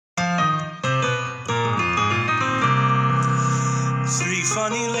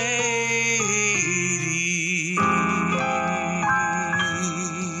funny ladies.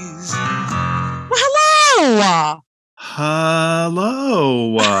 Well, hello.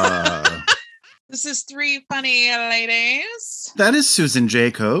 Hello. This is Three Funny Ladies. That is Susan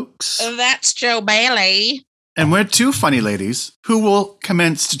J. Cokes. That's Joe Bailey. And we're two funny ladies who will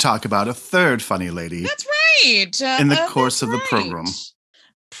commence to talk about a third funny lady. That's right. In the course of the program.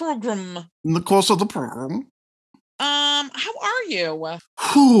 In the course of the program. How are you?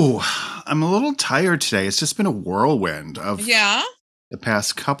 Whew. I'm a little tired today. It's just been a whirlwind of the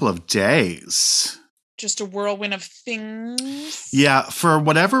past couple of days. Just a whirlwind of things. Yeah, for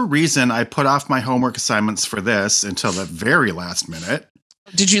whatever reason, I put off my homework assignments for this until the very last minute.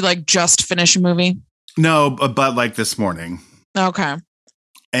 Did you just finish a movie? No, but like this morning. Okay.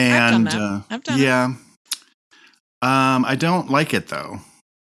 And I've done it. I don't like it though.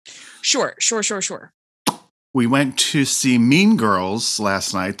 Sure. We went to see Mean Girls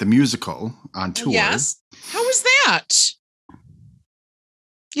last night, the musical, on tour. Yes. How was that?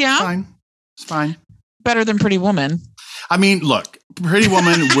 Yeah. It's fine. Better than Pretty Woman. I mean, look, Pretty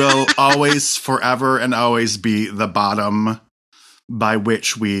Woman will always, forever and always be the bottom by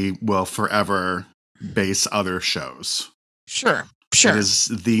which we will forever base other shows. Sure. It is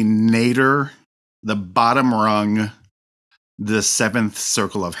the nadir, the bottom rung, the seventh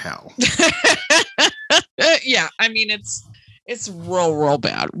circle of hell. Yeah, I mean, it's real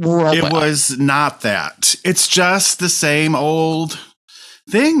bad. It was not that. It's just the same old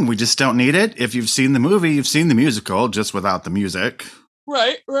thing. We just don't need it. If you've seen the movie, you've seen the musical, just without the music.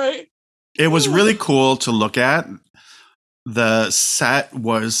 Right. It was really cool to look at. The set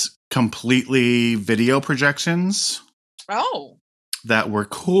was completely video projections. Oh. That were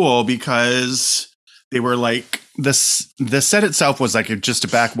cool because they were like the set itself was like just a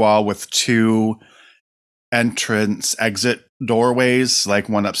back wall with two entrance exit doorways, like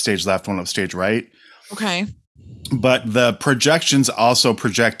one upstage left, one upstage right. Okay. But the projections also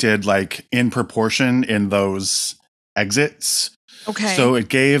projected like in proportion in those exits. Okay. So it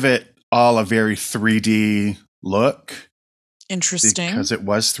gave it all a very 3D look. Interesting. Because it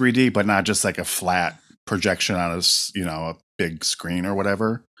was 3D, but not just like a flat projection on a big screen or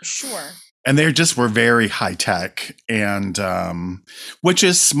whatever. Sure. And they just were very high tech, and which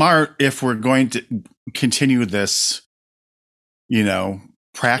is smart if we're going to continue this,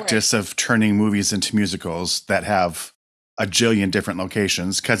 practice of turning movies into musicals that have a jillion different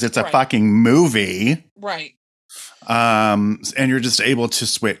locations, because it's a fucking movie. Right. And you're just able to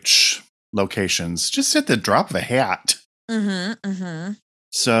switch locations just at the drop of a hat. Mm-hmm.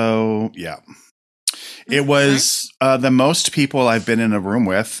 So, yeah. It was the most people I've been in a room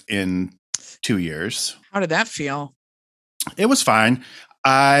with in 2 years. How did that feel? It was fine.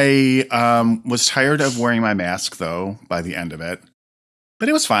 I was tired of wearing my mask, though, by the end of it. But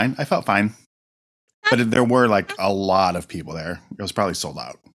it was fine. I felt fine. But there were a lot of people there. It was probably sold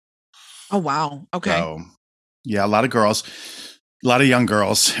out. Oh, wow. Okay. So, yeah, a lot of girls. A lot of young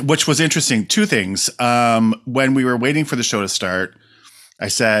girls, which was interesting. Two things. When we were waiting for the show to start, I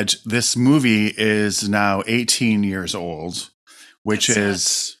said, this movie is now 18 years old, which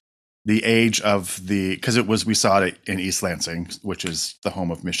is the age of because we saw it in East Lansing, which is the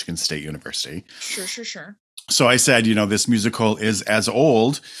home of Michigan State University. Sure. So I said, this musical is as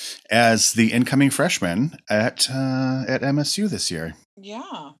old as the incoming freshmen at MSU this year.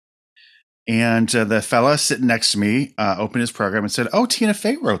 Yeah. And the fella sitting next to me opened his program and said, "Oh, Tina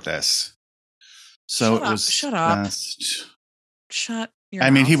Fey wrote this." So it was shut up. Shut your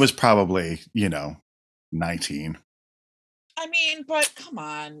mouth. mean, he was probably, 19. I mean, but come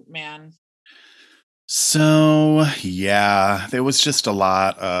on, man. So, yeah, there was just a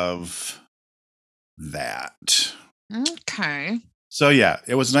lot of that. Okay. So, yeah,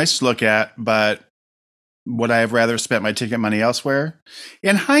 it was nice to look at, but would I have rather spent my ticket money elsewhere?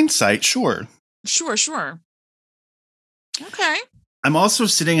 In hindsight, sure. Sure. Okay. I'm also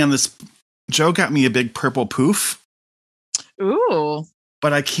sitting on this. Joe got me a big purple poof. Ooh.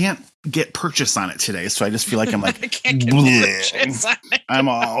 But I can't get purchase on it today, so I just feel like I'm I can't get purchase on it. I'm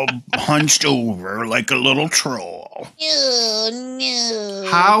all hunched over like a little troll. No.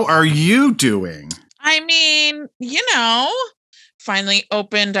 How are you doing? I mean, finally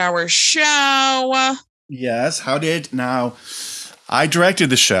opened our show. Yes. Now, I directed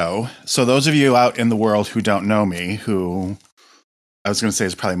the show. So those of you out in the world who don't know me, who I was going to say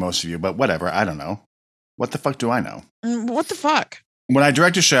is probably most of you, but whatever. I don't know. What the fuck do I know? What the fuck? When I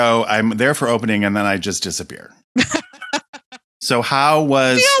direct a show, I'm there for opening and then I just disappear. So how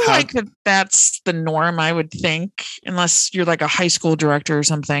was... I feel like that's the norm, I would think, unless you're like a high school director or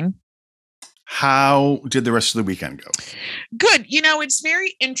something. How did the rest of the weekend go? Good. It's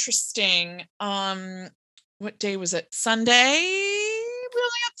very interesting. What day was it? Sunday? We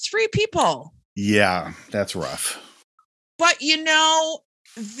only had 3 people. Yeah, that's rough. But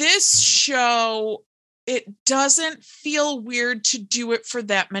this show, it doesn't feel weird to do it for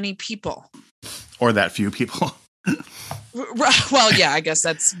that many people. Or that few people. Well, yeah, I guess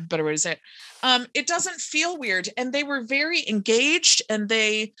that's a better way to say it. It doesn't feel weird, and they were very engaged and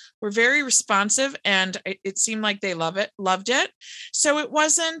they were very responsive, and it seemed like they loved it. So it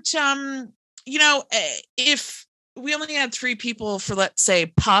wasn't, if we only had 3 people for, let's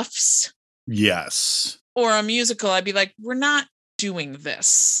say, Puffs. Yes. Or a musical, I'd be like, we're not doing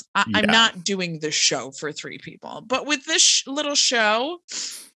this. I'm not doing this show for 3 people. But with this little show,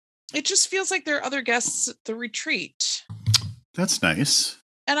 it just feels like there are other guests at the retreat. That's nice.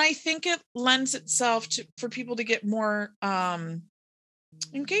 And I think it lends itself for people to get more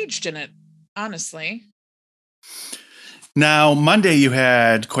engaged in it, honestly. Now, Monday you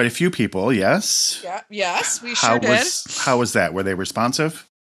had quite a few people, yes? Yeah, yes, we sure did. How was that? Were they responsive?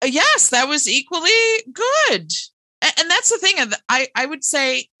 Yes, that was equally good. And that's the thing. I would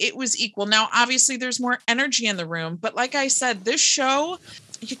say it was equal. Now, obviously, there's more energy in the room. But like I said, this show,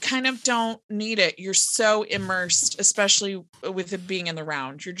 you kind of don't need it. You're so immersed, especially with it being in the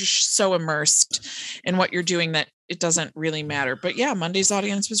round. You're just so immersed in what you're doing that it doesn't really matter. But yeah, Monday's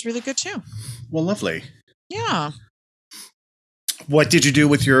audience was really good too. Well, lovely. Yeah. What did you do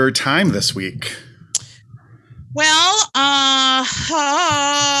with your time this week? Well,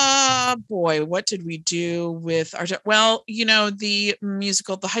 boy, what did we do with our? Well, the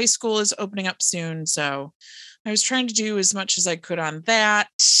musical, The High School, is opening up soon, so I was trying to do as much as I could on that.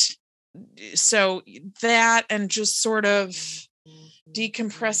 So that, and just sort of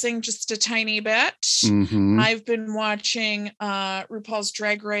decompressing just a tiny bit. Mm-hmm. I've been watching RuPaul's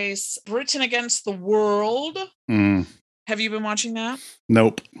Drag Race, Britain Against the World. Have you been watching that?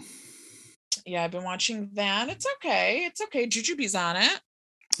 Nope. Yeah, I've been watching that. It's okay. Jujubee's on it.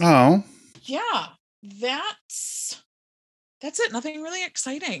 Oh. Yeah, that's it. Nothing really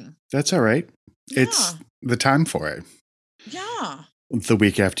exciting. That's all right. Yeah. It's the time for it. Yeah. The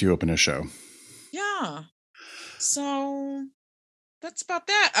week after you open a show. Yeah. So that's about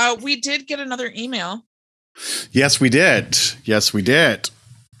that. We did get another email. Yes, we did.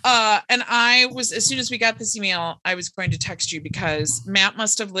 And I was, as soon as we got this email, I was going to text you because Matt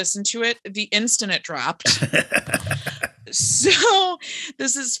must have listened to it the instant it dropped. So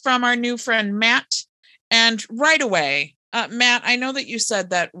this is from our new friend, Matt. And right away, Matt, I know that you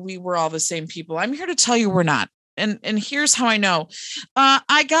said that we were all the same people. I'm here to tell you we're not. And here's how I know.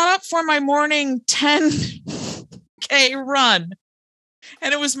 I got up for my morning 10K run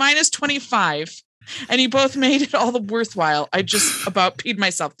and it was minus 25. And you both made it all the worthwhile. I just about peed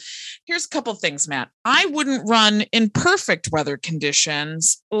myself. Here's a couple things, Matt. I wouldn't run in perfect weather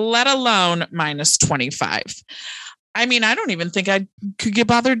conditions, let alone minus 25. I mean, I don't even think I could get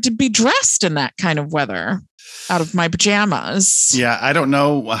bothered to be dressed in that kind of weather out of my pajamas. Yeah, I don't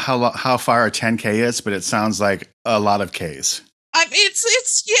know how far a 10K is, but it sounds like a lot of Ks.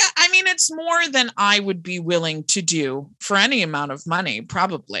 It's more than I would be willing to do for any amount of money,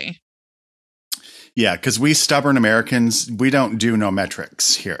 probably. Yeah, because we stubborn Americans, we don't do no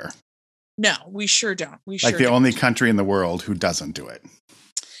metrics here. No, we sure don't. Only country in the world who doesn't do it.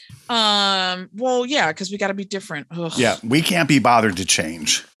 Well, yeah, because we got to be different. Ugh. Yeah, we can't be bothered to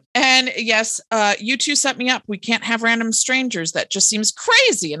change. And yes, you two set me up. We can't have random strangers. That just seems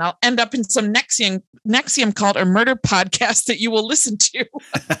crazy. And I'll end up in some Nexium cult or murder podcast that you will listen to.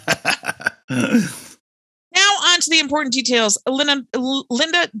 Now on to the important details.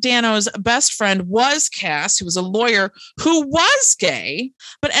 Linda Dano's best friend was Cass, who was a lawyer who was gay,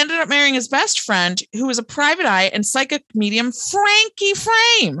 but ended up marrying his best friend, who was a private eye and psychic medium, Frankie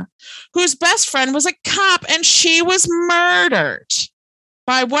Frame, whose best friend was a cop, and she was murdered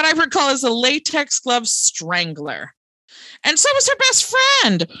by what I recall as a latex glove strangler. And so was her best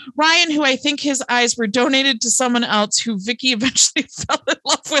friend, Ryan, who I think his eyes were donated to someone else who Vicky eventually fell in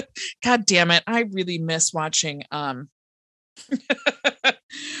love with. God damn it. I really miss watching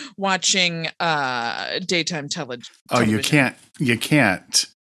daytime television. Oh, you can't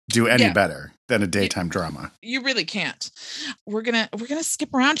do any better than a daytime drama. You really can't. We're gonna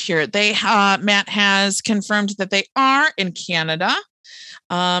skip around here. Matt has confirmed that they are in Canada.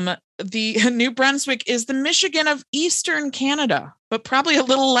 The New Brunswick is the Michigan of Eastern Canada, but probably a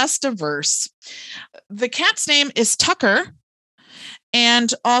little less diverse. The cat's name is Tucker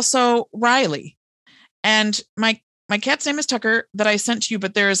and also Riley. And my cat's name is Tucker that I sent to you,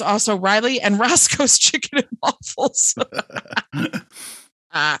 but there is also Riley and Roscoe's Chicken and Waffles.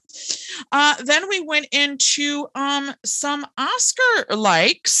 Then we went into some Oscar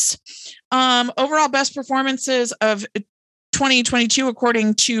likes. Overall best performances of 2022,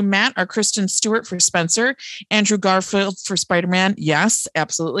 according to Matt, are Kristen Stewart for Spencer, Andrew Garfield for Spider-Man. Yes,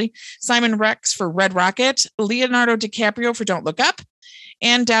 absolutely. Simon Rex for Red Rocket, Leonardo DiCaprio for Don't Look Up,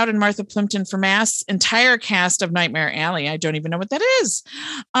 Ann Dowd and Martha Plimpton for Mass, entire cast of Nightmare Alley. I don't even know what that is.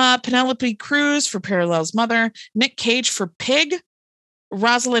 Penelope Cruz for Parallel's Mother, Nick Cage for Pig,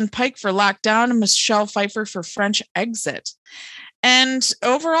 Rosalind Pike for Lockdown, and Michelle Pfeiffer for French Exit. And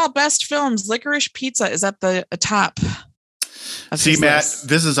overall best films, Licorice Pizza is at the top. See, Matt,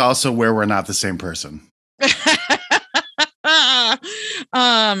 this is also where we're not the same person.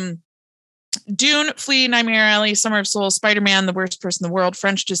 Dune, Flea, Nightmare Alley, Summer of Souls, Spider-Man, The Worst Person in the World,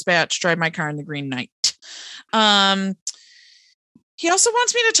 French Dispatch, Drive My Car, and The Green Knight. He also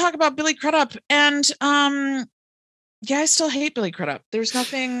wants me to talk about Billy Crudup, and yeah, I still hate Billy Crudup. There's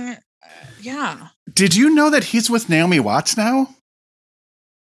nothing. Yeah. Did you know that he's with Naomi Watts now?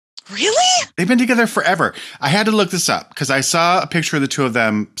 Really? They've been together forever. I had to look this up because I saw a picture of the two of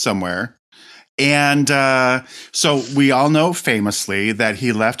them somewhere. And so we all know famously that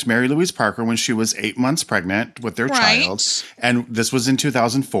he left Mary Louise Parker when she was 8 months pregnant with their child. And this was in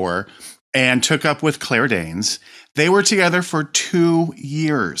 2004, and took up with Claire Danes. They were together for 2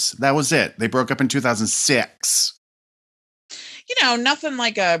 years. That was it. They broke up in 2006. You know, nothing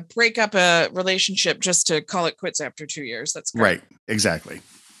like a break up a relationship just to call it quits after 2 years. That's great. Right. Exactly.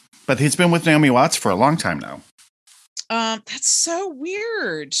 But he's been with Naomi Watts for a long time now. That's so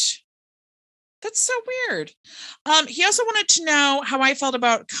weird. That's so weird. He also wanted to know how I felt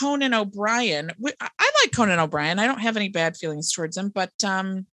about Conan O'Brien. I like Conan O'Brien. I don't have any bad feelings towards him, but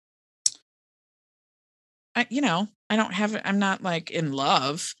I'm not like in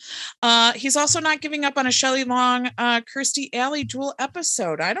love. He's also not giving up on a Shelley Long, Kirstie Alley dual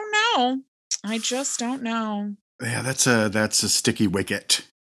episode. I don't know. I just don't know. Yeah, that's a sticky wicket.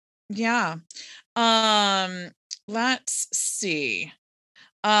 Yeah. Let's see.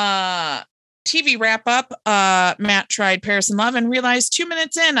 TV wrap up. Matt tried Paris in Love and realized 2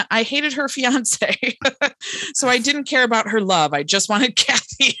 minutes in, I hated her fiance. So I didn't care about her love. I just wanted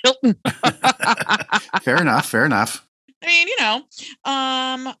Kathy Hilton. Fair enough. I mean,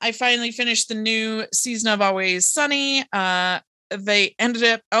 I finally finished the new season of Always Sunny. They ended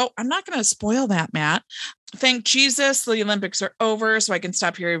up, I'm not going to spoil that, Matt. Thank Jesus, the Olympics are over, so I can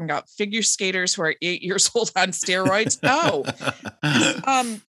stop hearing about figure skaters who are 8 years old on steroids.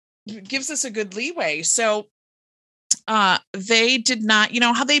 Gives us a good leeway. So they did not,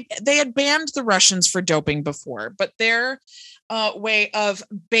 how they had banned the Russians for doping before, but their way of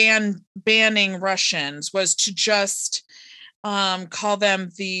banning Russians was to just call them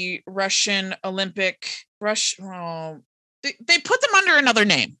the Russian Olympic they put them under another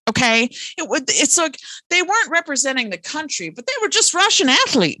name. Okay. It's like they weren't representing the country, but they were just Russian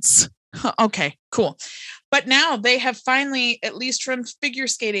athletes. Okay, cool. But now they have finally, at least from figure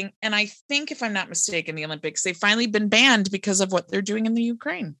skating, and I think if I'm not mistaken, the Olympics, they've finally been banned because of what they're doing in the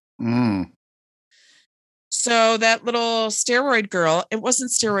Ukraine. So that little steroid girl, it wasn't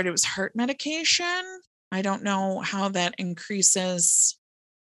steroid, it was heart medication. I don't know how that increases.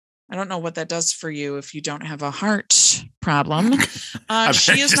 I don't know what that does for you if you don't have a heart problem.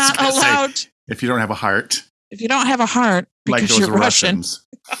 She is not allowed. If you don't have a heart. If you don't have a heart, because like those you're Russians.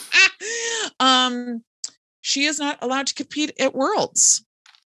 She is not allowed to compete at Worlds.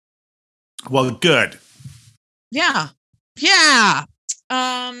 Well, good. Yeah.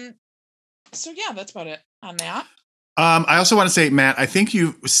 So yeah, that's about it on that. I also want to say, Matt, I think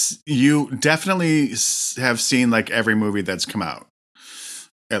you definitely have seen like every movie that's come out.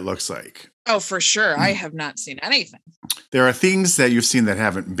 It looks like. Oh, for sure. I have not seen anything. There are things that you've seen that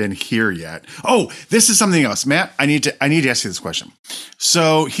haven't been here yet. Oh, this is something else, Matt. I need to ask you this question.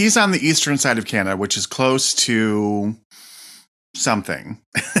 So he's on the eastern side of Canada, which is close to something.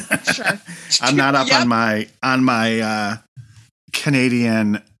 Sure. I'm not up on my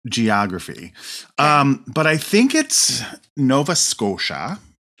Canadian geography, but I think it's Nova Scotia.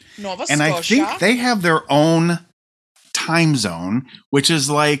 And I think they have their own time zone, which is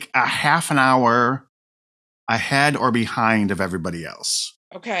like a half an hour ahead or behind of everybody else.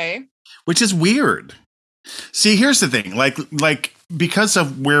 Okay. Which is weird. See, here's the thing. Like because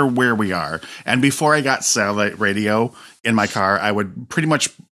of where we are, and before I got satellite radio in my car, I would pretty much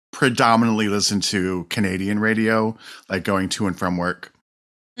predominantly listen to Canadian radio, like going to and from work.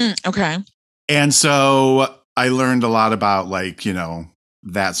 Okay. And so I learned a lot about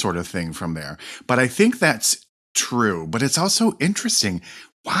that sort of thing from there. But I think that's true, but it's also interesting.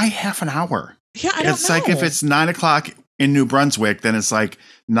 Why half an hour? Yeah, I don't know. It's like if it's 9 o'clock in New Brunswick than it's like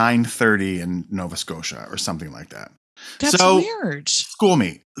 9:30 in Nova Scotia or something like that. That's so weird. School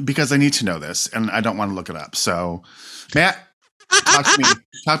me, because I need to know this and I don't want to look it up. So, Matt, talk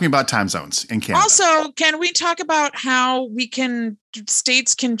to me about time zones in Canada. Also, can we talk about how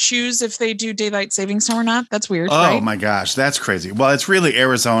states can choose if they do daylight savings time or not? That's weird. Oh right? my gosh, that's crazy. Well, it's really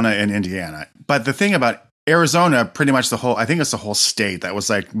Arizona and Indiana. But the thing about Arizona, pretty much I think it's the whole state that was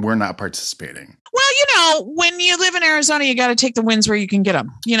like, we're not participating. Well, when you live in Arizona, you got to take the wins where you can get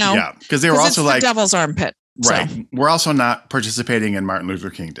them, Yeah, because they were also like the devil's armpit. Right. So. We're also not participating in Martin Luther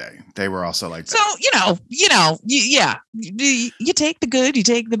King Day. They were also like that. So, you take the good, you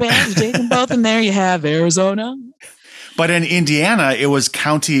take the bad, you take them both, and there you have Arizona. But in Indiana, it was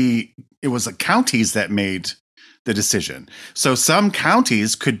the counties that made the decision. So some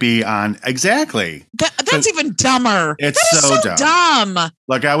counties could be on exactly. That's even dumber. It's so dumb.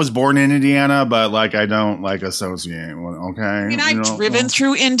 Like, I was born in Indiana, but like I don't like associate. Okay. I mean, I've driven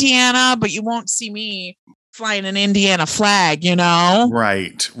through Indiana, but you won't see me flying an Indiana flag,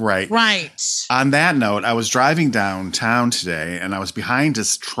 Right. On that note, I was driving downtown today and I was behind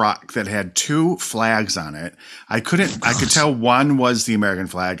this truck that had two flags on it. I could tell one was the American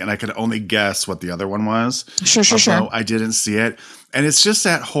flag and I could only guess what the other one was. Sure. I didn't see it. And it's just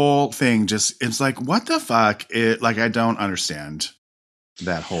that whole thing. It's like, what the fuck? I don't understand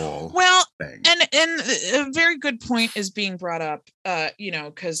that whole thing. And a very good point is being brought up,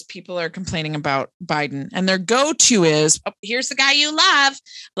 because people are complaining about Biden and their go-to is, oh, here's the guy you love,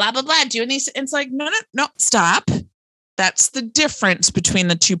 blah, blah, blah, doing these. It's like, no, stop. That's the difference between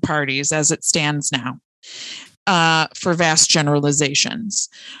the two parties as it stands now, for vast generalizations.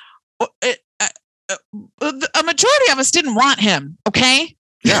 A majority of us didn't want him. Okay.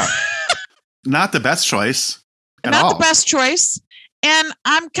 Yeah. Not the best choice. Not the best choice. And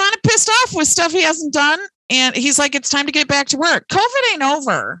I'm kind of pissed off with stuff he hasn't done. And he's like, it's time to get back to work. COVID ain't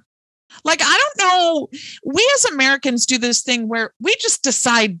over. Like, I don't know. We as Americans do this thing where we just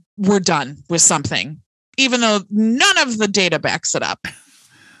decide we're done with something, even though none of the data backs it up.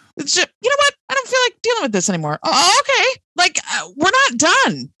 It's just, you know what? I don't feel like dealing with this anymore. Oh, okay. Like, we're not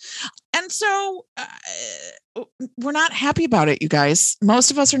done. And so we're not happy about it, you guys.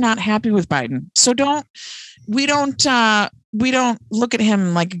 Most of us are not happy with Biden. So we don't look at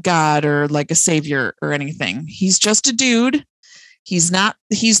him like a god or like a savior or anything. He's just a dude. He's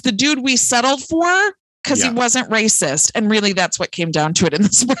the dude we settled for because he wasn't racist. And really, that's what came down to it in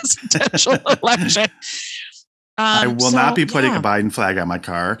this presidential election. I will not be putting a Biden flag on my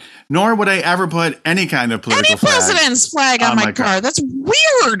car, nor would I ever put any kind of political president's flag on my car. That's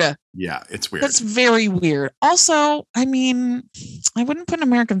weird. Yeah, it's weird. That's very weird. Also, I mean, I wouldn't put an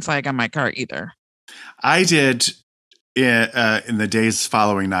American flag on my car either. I did in the days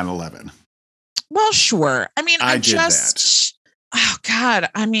following 9/11. Well, sure. I mean, I did that. Oh God.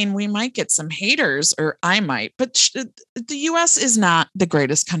 I mean, we might get some haters, or I might, but the U.S. is not the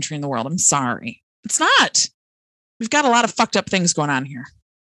greatest country in the world. I'm sorry. It's not. We've got a lot of fucked up things going on here.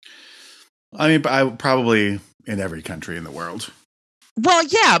 I mean, I probably in every country in the world. Well,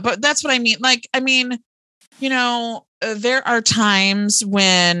 yeah, but that's what I mean. Like, I mean, there are times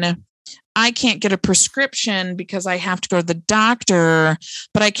when I can't get a prescription because I have to go to the doctor,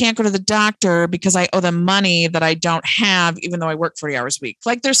 but I can't go to the doctor because I owe them money that I don't have, even though I work 40 hours a week.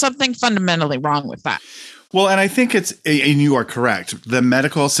 Like, there's something fundamentally wrong with that. Well, and I think and you are correct. The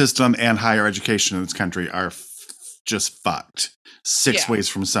medical system and higher education in this country are just fucked 6 ways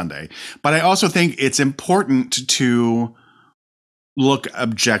from Sunday. But I also think it's important to look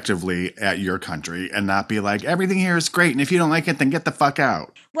objectively at your country and not be like, everything here is great, and if you don't like it, then get the fuck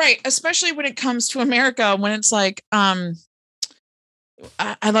out. Right. Especially when it comes to America, when it's like, I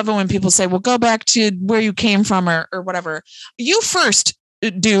love it when people say, well, go back to where you came from or whatever. You first,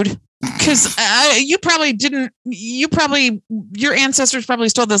 dude. Because your ancestors probably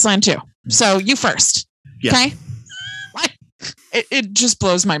stole this land too. So you first. Yeah. Okay. It just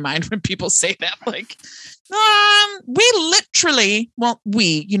blows my mind when people say that. Like, we literally,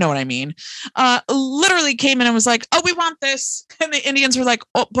 you know what I mean, literally came in and was like, oh, we want this. And the Indians were like,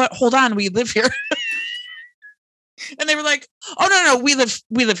 oh, but hold on, we live here. And they were like, oh, no, we live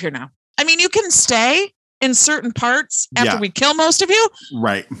here now. I mean, you can stay in certain parts after we kill most of you.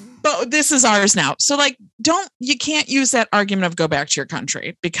 Right. But this is ours now. So like, you can't use that argument of go back to your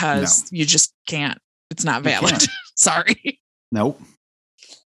country because you just can't. It's not valid. Sorry. Nope.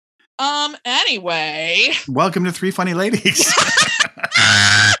 Anyway. Welcome to Three Funny Ladies.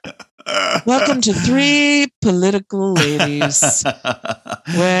 Welcome to Three Political Ladies,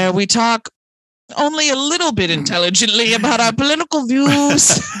 where we talk only a little bit intelligently about our political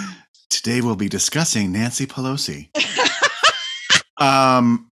views. Today we'll be discussing Nancy Pelosi.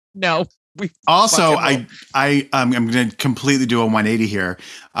 No. Also, I'm going to completely do a 180 here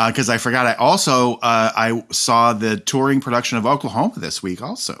because I forgot. I saw the touring production of Oklahoma this week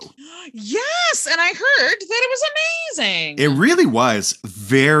also. Yes, and I heard that it was amazing. It really was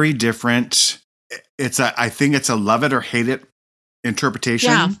very different. I think it's a love it or hate it interpretation.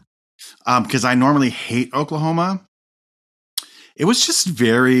 Yeah. Because I normally hate Oklahoma. It was just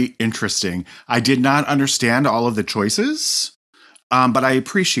very interesting. I did not understand all of the choices, but I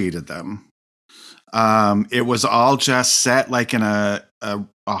appreciated them. It was all just set like in a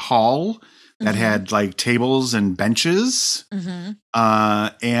hall that had like tables and benches.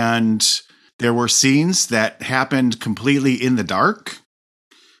 And there were scenes that happened completely in the dark.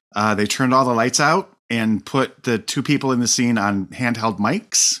 They turned all the lights out and put the two people in the scene on handheld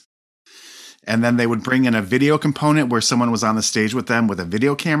mics. And then they would bring in a video component where someone was on the stage with them with a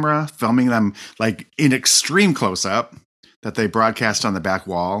video camera, filming them like in extreme close up that they broadcast on the back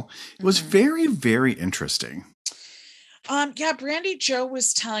wall. It was very, very interesting. Yeah, Brandy Joe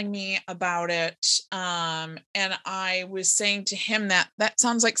was telling me about it. And I was saying to him that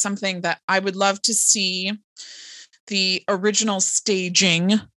sounds like something that I would love to see the original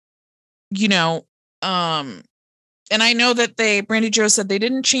staging, you know. And I know that Brandy Joe said they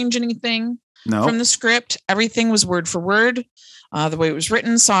didn't change anything from the script. Everything was word for word, the way it was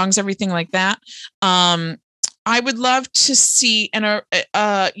written, songs, everything like that. I would love to see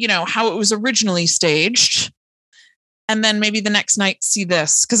how it was originally staged, and then maybe the next night see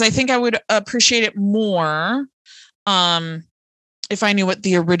this, because I think I would appreciate it more if I knew what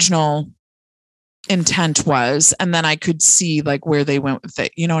the original intent was, and then I could see like where they went with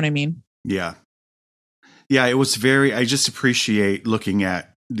it. You know what I mean? Yeah. Yeah, it was I just appreciate looking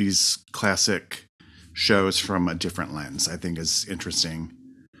at these classic shows from a different lens. I think is interesting.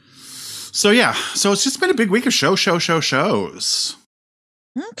 So yeah, so it's just been a big week of shows.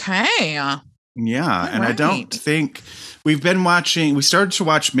 Okay. Yeah, and right. I don't think we started to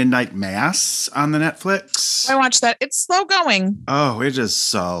watch Midnight Mass on the Netflix. I watched that. It's slow going. Oh, it is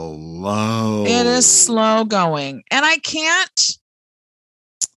slow. It is slow going. And I can't.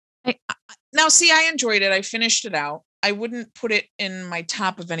 Now, see, I enjoyed it. I finished it out. I wouldn't put it in my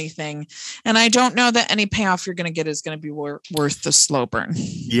top of anything. And I don't know that any payoff you're going to get is going to be worth the slow burn.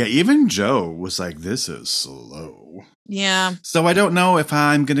 Yeah, even Joe was like, this is slow. Yeah. So I don't know if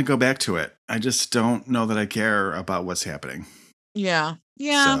I'm going to go back to it. I just don't know that I care about what's happening. Yeah.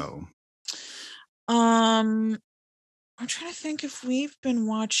 Yeah. So. I'm trying to think if we've been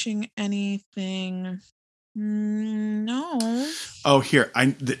watching anything. No. Oh, here.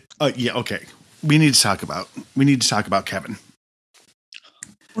 Yeah, okay. We need to talk about Kevin.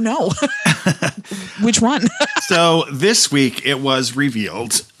 Oh, no. Which one? So this week it was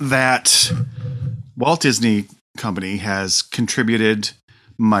revealed that Walt Disney Company has contributed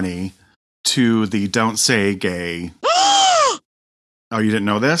money to the Don't Say Gay. Oh, you didn't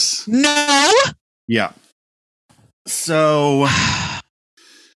know this? No. Yeah. So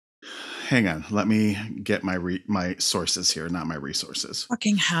hang on. Let me get my sources here, not my resources.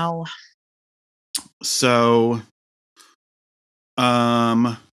 Fucking hell. So,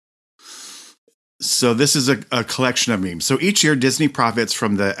 so this is a collection of memes. So each year, Disney profits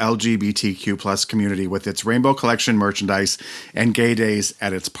from the LGBTQ plus community with its Rainbow Collection merchandise and gay days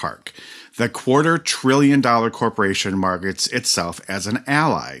at its park. The $250 billion corporation markets itself as an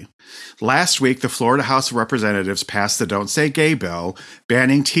ally. Last week, the Florida House of Representatives passed the Don't Say Gay bill,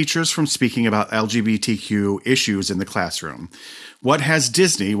 banning teachers from speaking about LGBTQ issues in the classroom. What has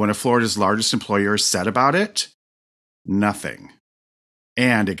Disney, one of Florida's largest employers, said about it? Nothing.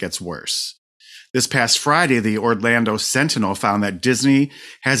 And it gets worse. This past Friday, the Orlando Sentinel found that Disney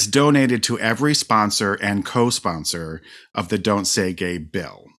has donated to every sponsor and co-sponsor of the Don't Say Gay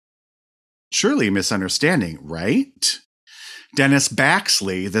bill. Surely a misunderstanding, right? Dennis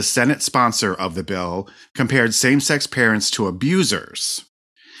Baxley, the Senate sponsor of the bill, compared same-sex parents to abusers.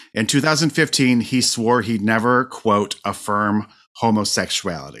 In 2015, he swore he'd never, quote, affirm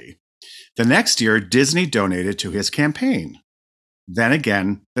homosexuality. The next year, Disney donated to his campaign. Then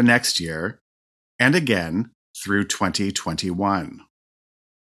again, the next year, and again through 2021.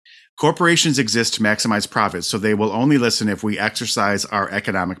 Corporations exist to maximize profits, so they will only listen if we exercise our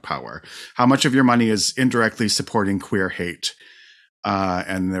economic power. How much of your money is indirectly supporting queer hate?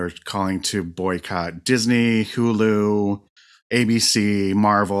 And they're calling to boycott Disney, Hulu, ABC,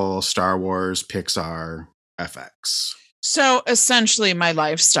 Marvel, Star Wars, Pixar, FX. So essentially my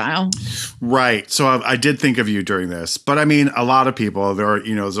lifestyle. Right. So I did think of you during this, but I mean, a lot of people,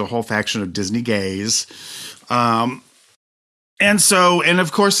 there's a whole faction of Disney gays. And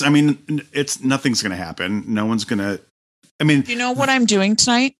of course, I mean, nothing's going to happen. No one's going to, I mean. You know what I'm doing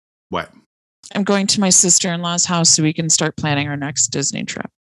tonight? What? I'm going to my sister-in-law's house so we can start planning our next Disney trip.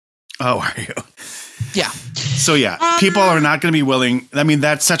 Oh, are you? Yeah. So yeah, people are not going to be willing. I mean,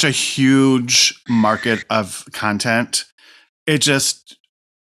 that's such a huge market of content. It's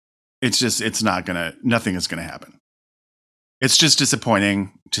not going to, nothing is going to happen. It's just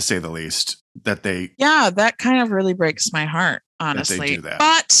disappointing, to say the least, that they. Yeah, that kind of really breaks my heart, honestly. That they do that.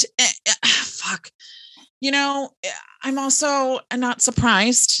 But fuck, I'm also not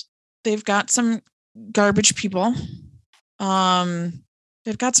surprised. They've got some garbage people.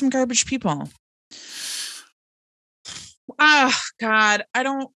 They've got some garbage people. Oh God, I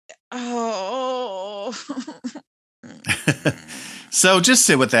don't. Oh. So just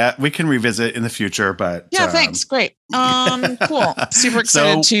sit with that. We can revisit in the future, but yeah, thanks. Great. Cool. Super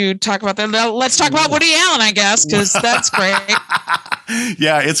excited to talk about that. Let's talk about Woody Allen, I guess, because that's great.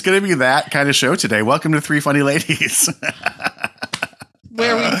 Yeah, it's going to be that kind of show today. Welcome to Three Funny Ladies,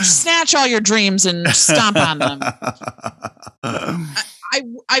 where we snatch all your dreams and stomp on them.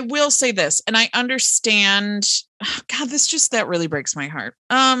 I will say this, and I understand. God, that really breaks my heart.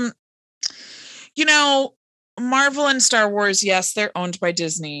 Marvel and Star Wars, yes, they're owned by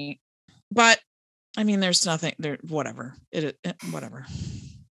Disney, but I mean, there's nothing there. Whatever. Whatever.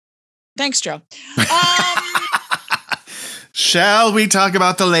 Thanks, Joe. Shall we talk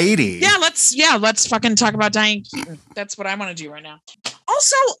about the lady? Yeah, let's fucking talk about Diane Keaton. That's what I want to do right now.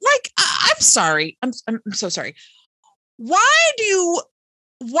 Also, I'm sorry. I'm so sorry. Why do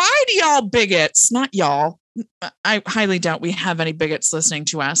y'all bigots, not y'all, I highly doubt we have any bigots listening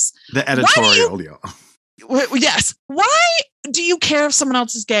to us. The editorial, y'all. Yes. Why do you care if someone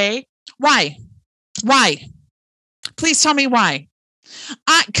else is gay? Why? Please tell me why.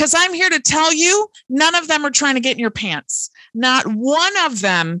 Because I'm here to tell you, none of them are trying to get in your pants. Not one of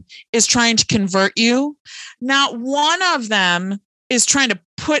them is trying to convert you. Not one of them is trying to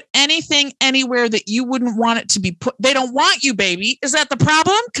put anything anywhere that you wouldn't want it to be put. They don't want you, baby. Is that the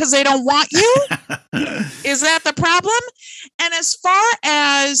problem? Because they don't want you? Is that the problem? And as far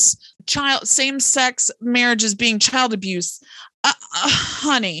as same-sex marriages being child abuse,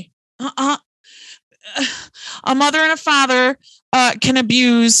 honey, a mother and a father can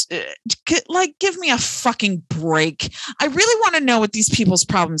abuse. Give me a fucking break. I really want to know what these people's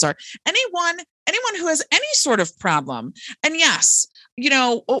problems are. Anyone who has any sort of problem, and yes,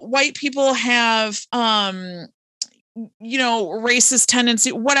 white people have racist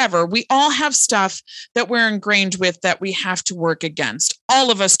tendency, whatever. We all have stuff that we're ingrained with that we have to work against.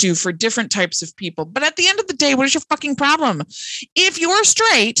 All of us do, for different types of people. But at the end of the day, what is your fucking problem? If you're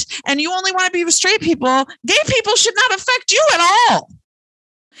straight and you only want to be with straight people, gay people should not affect you at all.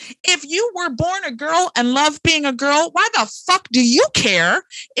 If you were born a girl and love being a girl, why the fuck do you care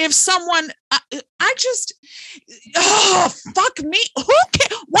if someone, fuck me. Who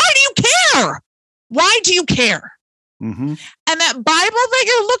cares? Why do you care? Why do you care? Mm-hmm. And that Bible that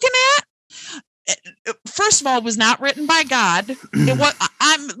you're looking at, first of all, was not written by God. It was.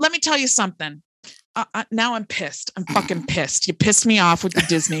 Let me tell you something. Now I'm pissed. I'm fucking pissed. You pissed me off with the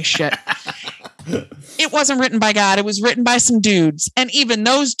Disney shit. It wasn't written by God. It was written by some dudes, and even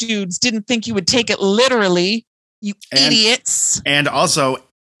those dudes didn't think you would take it literally. You idiots. And also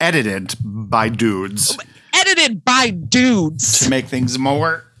edited by dudes. Edited by dudes to make things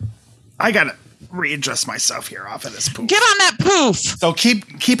more. I gotta readjust myself here off of this poof. Get on that poof. So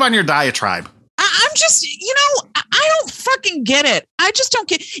keep on your diatribe. I'm just, I don't fucking get it. I just don't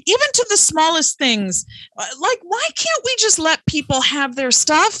get, even to the smallest things. Why can't we just let people have their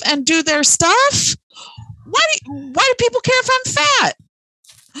stuff and do their stuff? Why do people care if I'm fat?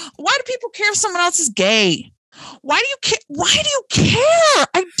 Why do people care if someone else is gay? Why do you care? Why do you care?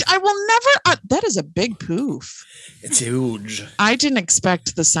 I will never. That is a big poof. It's huge. I didn't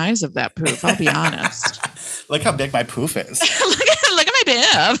expect the size of that poof. I'll be honest. Look how big my poof is. look at my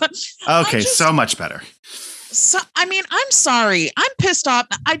bib. Okay, so much better. So, I mean, I'm sorry. I'm pissed off.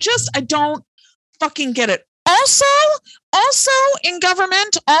 I don't fucking get it. Also in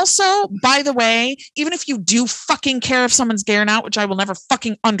government, by the way, even if you do fucking care if someone's gay or not, which I will never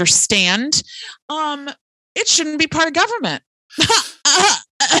fucking understand, it shouldn't be part of government.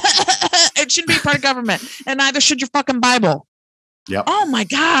 It shouldn't be part of government, and neither should your fucking Bible. Yep. Oh my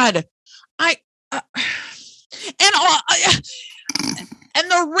God. And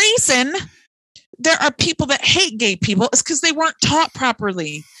the reason there are people that hate gay people is because they weren't taught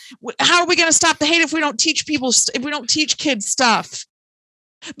properly. How are we going to stop the hate if we don't teach kids stuff?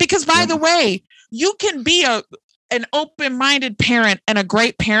 Because by the way, you can be an open-minded parent and a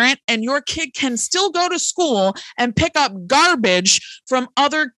great parent, and your kid can still go to school and pick up garbage from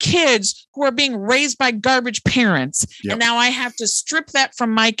other kids who are being raised by garbage parents. Yep. And now I have to strip that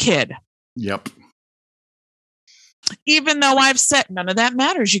from my kid. Yep. Even though I've said none of that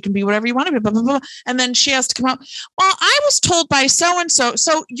matters. You can be whatever you want to be, blah, blah, blah. And then she has to come out. Well, I was told by so-and-so.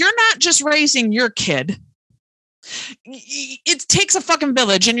 So you're not just raising your kid. It takes a fucking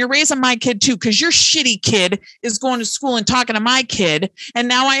village, and you're raising my kid too, because your shitty kid is going to school and talking to my kid, and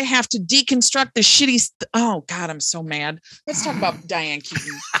now I have to deconstruct the shitty. Oh God, I'm so mad. Let's talk about Diane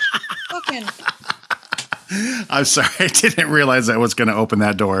Keaton. Fucking. I'm sorry, I didn't realize I was going to open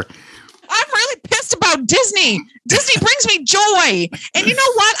that door. I'm really pissed about Disney. Disney brings me joy. And you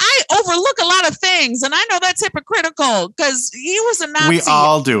know what? I overlook a lot of things, and I know that's hypocritical because he was a Nazi. We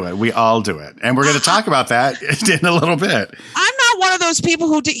all do it. We all do it. And we're going to talk about that in a little bit. I'm not one of those people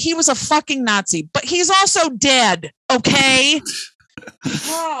who he was a fucking Nazi, but he's also dead. Okay.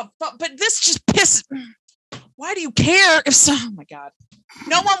 But this just pisses. Why do you care if so? Oh my God.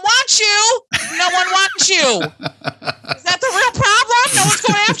 No one wants you. No one wants you. Is that the real problem? No one's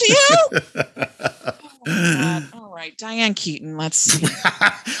going after you? Oh my God. All right. Diane Keaton. Let's see.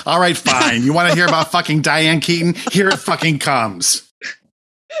 All right, fine. You want to hear about fucking Diane Keaton? Here it fucking comes.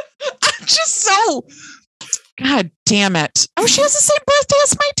 I'm just so. God damn it. Oh, she has the same birthday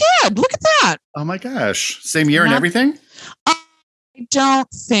as my dad. Look at that. Oh my gosh. Same year and everything? I don't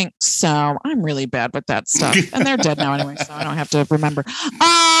think so. I'm really bad with that stuff. And they're dead now anyway, so I don't have to remember.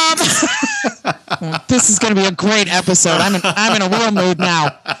 This is going to be a great episode. I'm in a real mood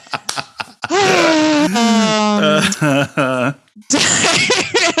now.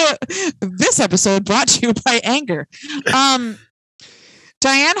 This episode brought to you by anger.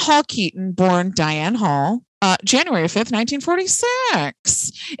 Diane Hall Keaton, born Diane Hall, January 5th,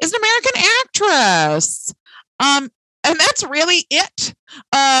 1946, is an American actress. And that's really it.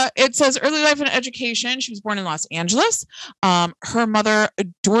 It says early life and education. She was born in Los Angeles. Her mother,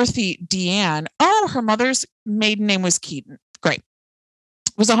 Dorothy Deanne. Oh, her mother's maiden name was Keaton. Great.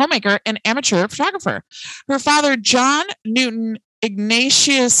 Was a homemaker and amateur photographer. Her father, John Newton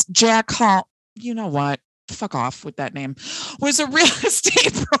Ignatius Jack Hall. You know what? Fuck off with that name. Was a real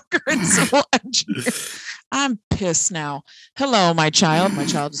estate broker and civil engineer. I'm pissed now. Hello, my child. My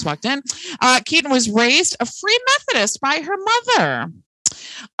child just walked in. Keaton was raised a free Methodist by her mother.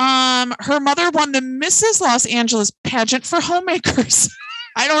 Her mother won the Mrs. Los Angeles pageant for homemakers.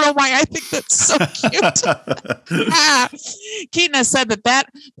 I don't know why I think that's so cute. Keaton has said that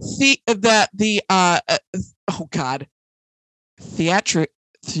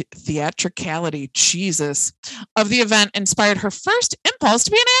theatricality, Jesus, of the event inspired her first impulse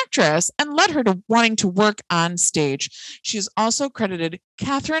to be an actress and led her to wanting to work on stage. She is also credited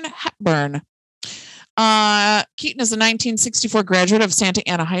Katharine Hepburn. Keaton is a 1964 graduate of Santa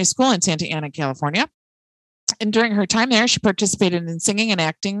Ana High School in Santa Ana, California. And during her time there, she participated in singing and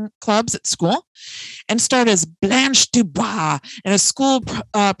acting clubs at school and starred as Blanche Dubois in a school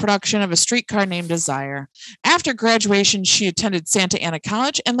production of A Streetcar Named Desire. After graduation, she attended Santa Ana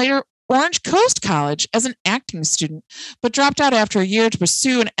College and later Orange Coast College as an acting student, but dropped out after a year to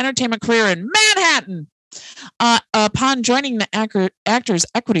pursue an entertainment career in Manhattan. Upon joining the Actors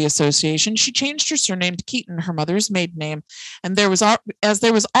Equity Association, she changed her surname to Keaton, her mother's maiden name, and there was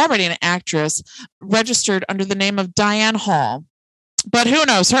already an actress registered under the name of Diane Hall. But who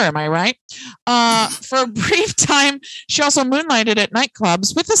knows her, am I right? For a brief time, she also moonlighted at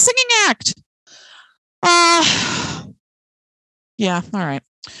nightclubs with a singing act. Yeah, all right.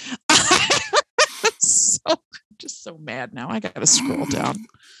 I'm just so mad now. I got to scroll down.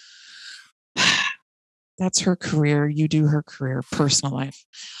 That's her career. You do her career, personal life.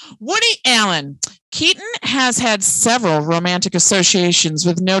 Woody Allen. Keaton has had several romantic associations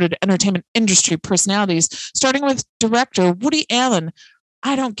with noted entertainment industry personalities, starting with director Woody Allen.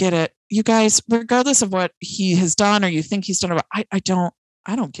 I don't get it. You guys, regardless of what he has done or you think he's done, I don't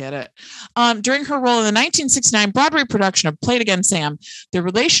get it. During her role in the 1969 Broadway production of Play It Again, Sam, their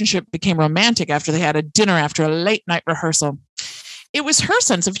relationship became romantic after they had a dinner after a late night rehearsal. It was her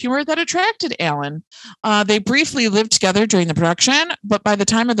sense of humor that attracted Allen. They briefly lived together during the production, but by the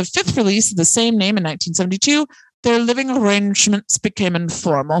time of the fifth release of the same name in 1972, their living arrangements became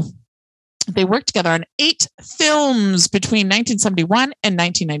informal. They worked together on 8 films between 1971 and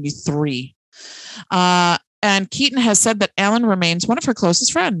 1993. And Keaton has said that Allen remains one of her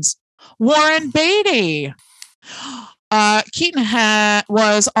closest friends. Warren Beatty. Keaton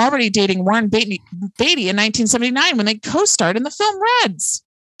was already dating Warren Beatty in 1979 when they co-starred in the film Reds.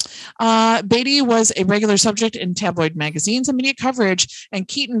 Beatty was a regular subject in tabloid magazines and media coverage, and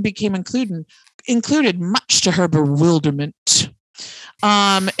Keaton became included included, much to her bewilderment. In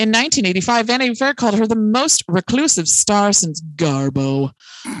 1985, Vanity Fair called her the most reclusive star since Garbo.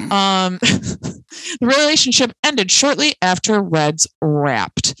 The relationship ended shortly after Reds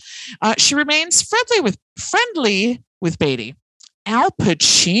wrapped. She remains friendly with Beatty. Al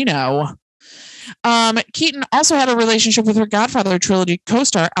Pacino. Keaton also had a relationship with her Godfather trilogy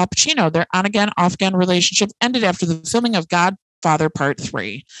co-star Al Pacino. Their on-again, off-again relationship ended after the filming of Godfather Part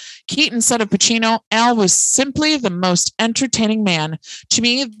 3. Keaton said of Pacino, Al was simply the most entertaining man. To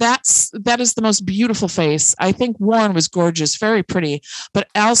me, that is the most beautiful face. I think Warren was gorgeous, very pretty, but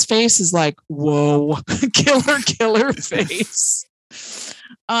Al's face is like, whoa, killer face.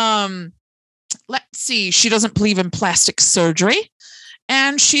 Let's see. She doesn't believe in plastic surgery.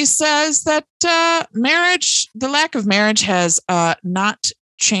 And she says that the lack of marriage has not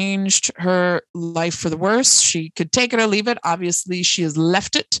changed her life for the worse. She could take it or leave it. Obviously, she has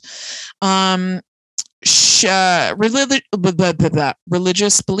left it.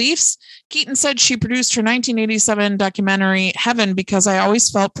 Religious beliefs. Keaton said she produced her 1987 documentary Heaven because I always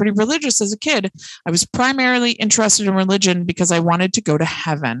felt pretty religious as a kid. I was primarily interested in religion because I wanted to go to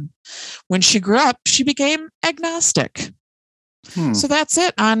heaven. When she grew up, she became agnostic. So that's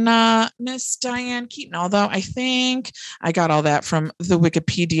it on Miss Diane Keaton. Although I think I got all that from the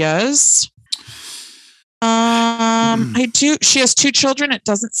Wikipedias. I do. She has 2 children. It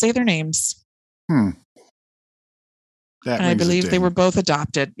doesn't say their names. And I believe they were both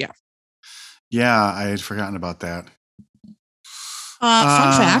adopted. Yeah. Yeah, I had forgotten about that.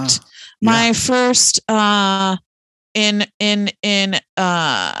 Fun fact: my first in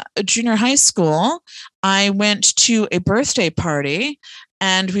junior high school, I went to a birthday party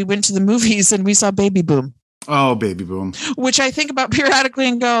and we went to the movies and we saw Baby Boom. Oh, Baby Boom. Which I think about periodically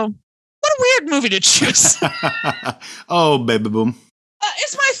and go, what a weird movie to choose. Oh, Baby Boom.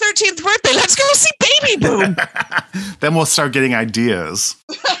 It's my 13th birthday. Let's go see Baby Boom. Then we'll start getting ideas.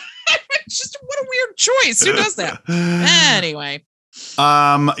 Just what a weird choice. Who does that? Anyway.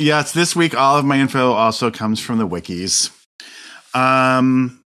 Yes, this week all of my info also comes from the wikis.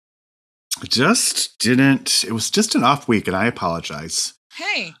 It was just an off week and I apologize.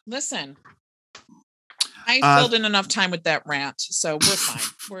 Hey, listen. I filled in enough time with that rant, so we're fine.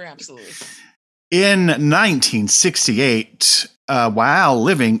 We're absolutely fine. In 1968, while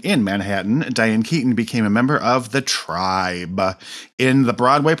living in Manhattan, Diane Keaton became a member of the Tribe in the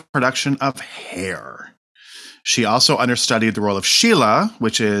Broadway production of Hair. She also understudied the role of Sheila,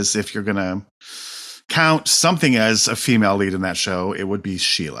 which is, if you're going to count something as a female lead in that show, it would be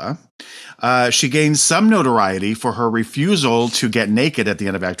Sheila. She gained some notoriety for her refusal to get naked at the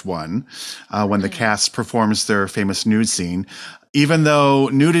end of Act 1 when the cast performs their famous nude scene. Even though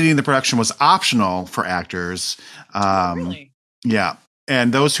nudity in the production was optional for actors. Really? Yeah.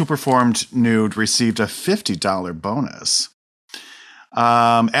 And those who performed nude received a $50 bonus.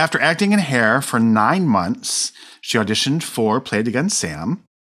 After acting in Hair for 9 months, she auditioned for Play It Again, Sam.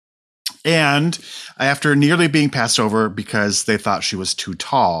 And after nearly being passed over because they thought she was too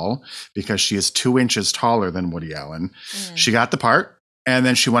tall, because she is 2 inches taller than Woody Allen, she got the part. And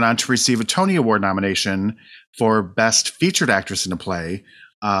then she went on to receive a Tony Award nomination for Best Featured Actress in a Play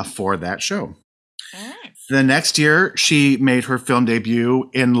for that show. Right. The next year, she made her film debut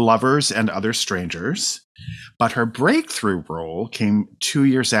in Lovers and Other Strangers. But her breakthrough role came 2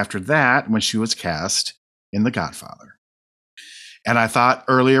 years after that when she was cast in The Godfather. And I thought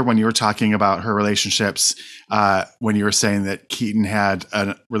earlier when you were talking about her relationships, when you were saying that Keaton had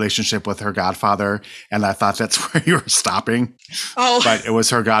a relationship with her godfather, and I thought that's where you were stopping. Oh. But it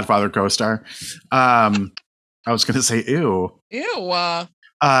was her Godfather co-star. I was going to say, ew. Ew.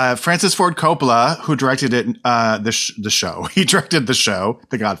 Francis Ford Coppola, who directed it, the show, he directed the show,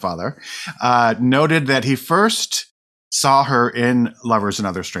 The Godfather, noted that he first saw her in Lovers and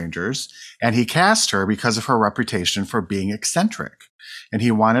Other Strangers, and he cast her because of her reputation for being eccentric. And he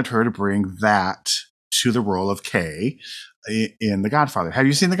wanted her to bring that to the role of Kay in The Godfather. Have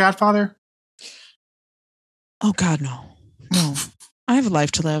you seen The Godfather? Oh, God, no. No. I have a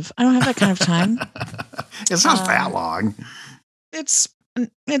life to live. I don't have that kind of time. It's not that long. It's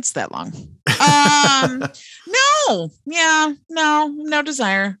that long. No. Yeah. No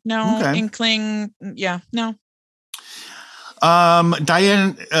desire. No inkling. Yeah. No.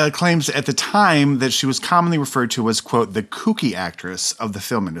 Diane claims at the time that she was commonly referred to as, quote, the kooky actress of the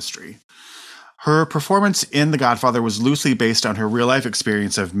film industry. Her performance in The Godfather was loosely based on her real-life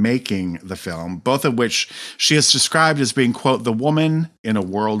experience of making the film, both of which she has described as being, quote, the woman in a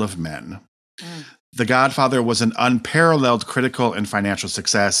world of men. The Godfather was an unparalleled critical and financial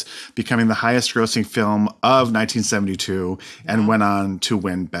success, becoming the highest grossing film of 1972 and went on to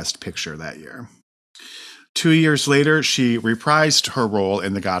win Best Picture that year. 2 years later, she reprised her role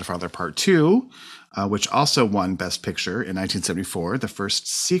in The Godfather Part 2, which also won Best Picture in 1974, the first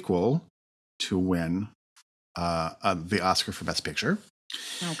sequel to win the Oscar for Best Picture.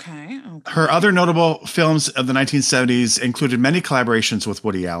 Okay. Her other notable films of the 1970s included many collaborations with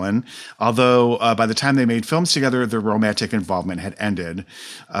Woody Allen, although by the time they made films together, their romantic involvement had ended.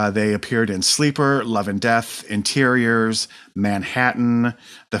 They appeared in Sleeper, Love and Death, Interiors, Manhattan,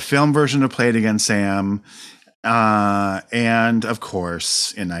 the film version of Play It Again, Sam, and, of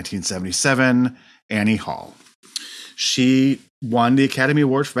course, in 1977, Annie Hall. She won the Academy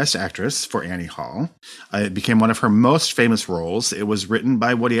Award for Best Actress for Annie Hall. It became one of her most famous roles. It was written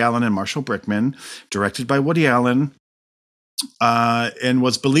by Woody Allen and Marshall Brickman, directed by Woody Allen, and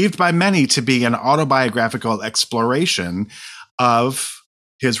was believed by many to be an autobiographical exploration of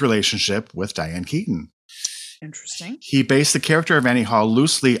his relationship with Diane Keaton. Interesting. He based the character of Annie Hall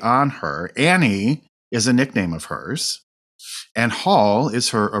loosely on her. Annie is a nickname of hers, and Hall is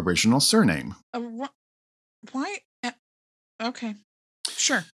her original surname. Why? Okay,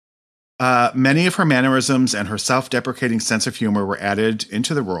 sure. Many of her mannerisms and her self-deprecating sense of humor were added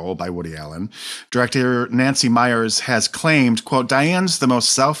into the role by Woody Allen. Director Nancy Meyers has claimed, quote, Diane's the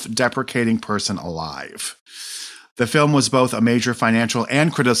most self-deprecating person alive. The film was both a major financial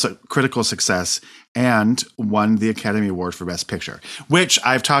and critical success and won the Academy Award for Best Picture, which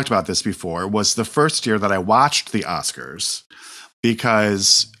I've talked about this before, was the first year that I watched the Oscars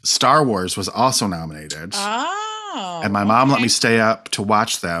because Star Wars was also nominated. And my mom let me stay up to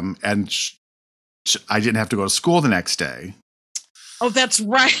watch them, and I didn't have to go to school the next day. Oh, that's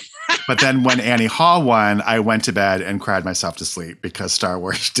right. But then when Annie Hall won, I went to bed and cried myself to sleep because Star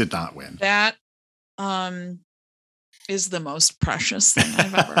Wars did not win. That is the most precious thing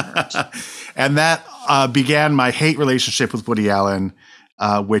I've ever heard. And that began my hate relationship with Woody Allen,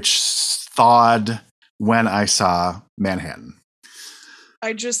 which thawed when I saw Manhattan.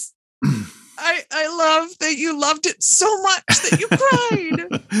 I love that you loved it so much that you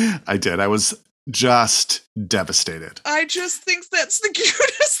cried. I did. I was just devastated. I just think that's the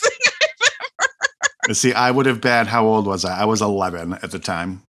cutest thing I've ever. See, I would have been, how old was I? I was 11 at the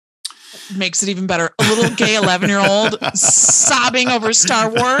time. Makes it even better. A little gay 11-year-old sobbing over Star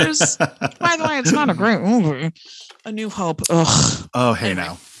Wars. By the way, it's not a great movie. A New Hope. Ugh. Oh, hey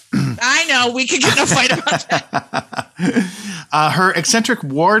now. I know. We could get in a fight about that. Her eccentric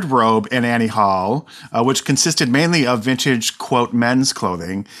wardrobe in Annie Hall, which consisted mainly of vintage, quote, men's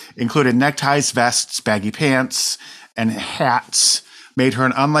clothing, included neckties, vests, baggy pants, and hats, made her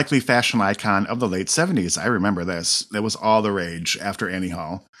an unlikely fashion icon of the late 70s. I remember this. It was all the rage after Annie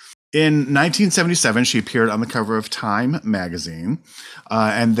Hall. In 1977, she appeared on the cover of Time magazine,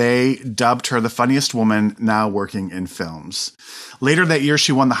 and they dubbed her the funniest woman now working in films. Later that year,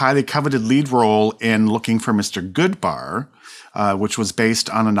 she won the highly coveted lead role in Looking for Mr. Goodbar, which was based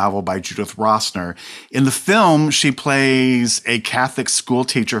on a novel by Judith Rosner. In the film, she plays a Catholic school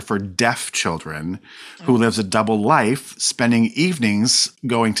teacher for deaf children who lives a double life, spending evenings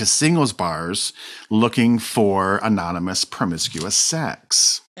going to singles bars looking for anonymous promiscuous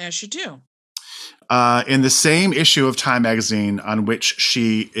sex. As you do. In the same issue of Time magazine on which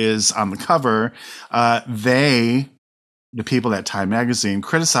she is on the cover, the people at Time magazine,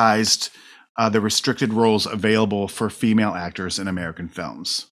 criticized the restricted roles available for female actors in American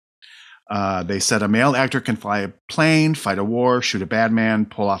films. They said a male actor can fly a plane, fight a war, shoot a bad man,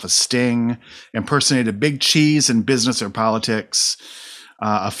 pull off a sting, impersonate a big cheese in business or politics.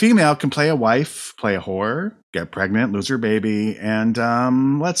 A female can play a wife, play a whore, get pregnant, lose her baby, and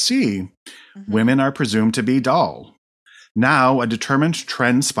let's see. Women are presumed to be dull. Now, a determined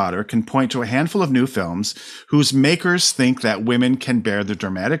trend spotter can point to a handful of new films whose makers think that women can bear the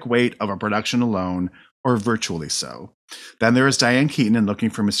dramatic weight of a production alone, or virtually so. Then there is Diane Keaton in Looking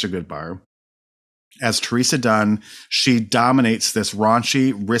for Mr. Goodbar. As Teresa Dunn, she dominates this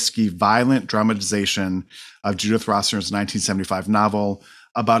raunchy, risky, violent dramatization of Judith Rosner's 1975 novel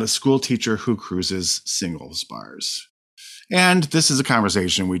about a school teacher who cruises singles bars. And this is a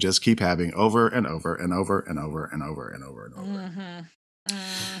conversation we just keep having over and over and over and over and over and over and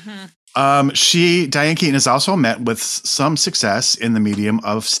over. Diane Keaton has also met with some success in the medium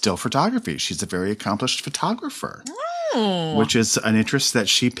of still photography. She's a very accomplished photographer, which is an interest that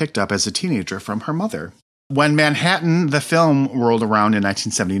she picked up as a teenager from her mother. When Manhattan, the film, rolled around in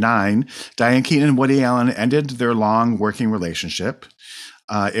 1979, Diane Keaton and Woody Allen ended their long working relationship.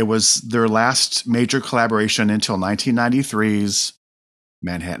 It was their last major collaboration until 1993's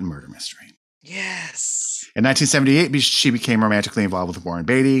Manhattan Murder Mystery. Yes. In 1978, she became romantically involved with Warren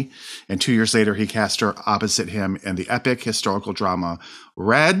Beatty, and 2 years later, he cast her opposite him in the epic historical drama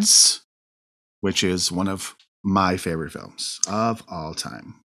Reds, which is one of my favorite films of all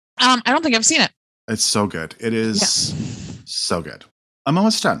time. I don't think I've seen it. It's so good. It is so good. I'm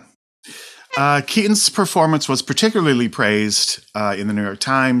almost done. Keaton's performance was particularly praised in the New York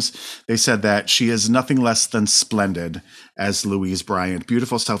Times. They said that she is nothing less than splendid as Louise Bryant.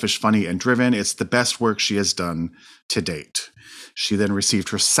 Beautiful, selfish, funny, and driven. It's the best work she has done to date. She then received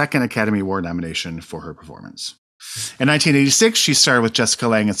her second Academy Award nomination for her performance. In 1986, she starred with Jessica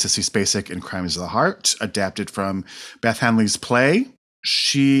Lange and Sissy Spacek in Crimes of the Heart, adapted from Beth Henley's play.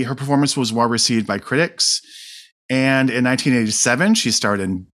 Her performance was well received by critics. And in 1987, she starred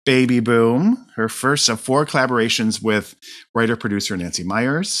in Baby Boom, her first of 4 collaborations with writer-producer Nancy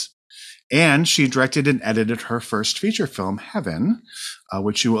Meyers. And she directed and edited her first feature film, Heaven,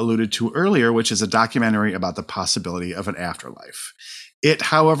 which you alluded to earlier, which is a documentary about the possibility of an afterlife. It,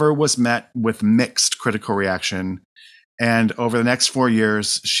 however, was met with mixed critical reaction. And over the next 4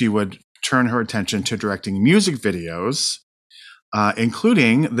 years, she would turn her attention to directing music videos,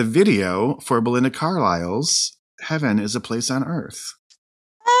 including the video for Belinda Carlisle's Heaven is a Place on Earth.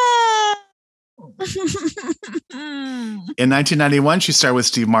 In 1991, she starred with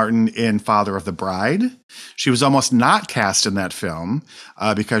Steve Martin in Father of the Bride. She was almost not cast in that film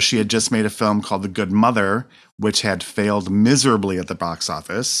because she had just made a film called The Good Mother, which had failed miserably at the box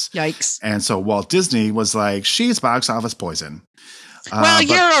office. Yikes. And so Walt Disney was like, she's box office poison. You're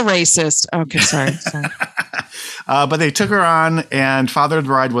a racist. Okay, sorry. But they took her on, and Father of the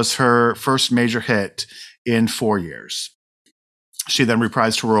Bride was her first major hit in 4 years. She then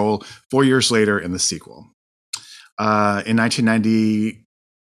reprised her role 4 years later in the sequel. In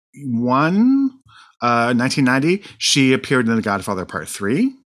 1990, she appeared in The Godfather Part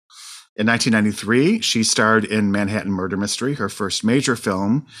 3. In 1993, she starred in Manhattan Murder Mystery, her first major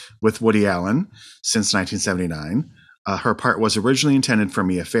film with Woody Allen since 1979. Her part was originally intended for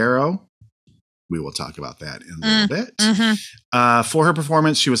Mia Farrow. We will talk about that in a little bit. Mm-hmm. For her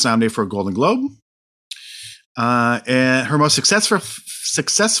performance, she was nominated for a Golden Globe. And her most successful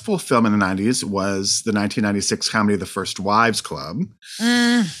film in the 90s was the 1996 comedy The First Wives Club.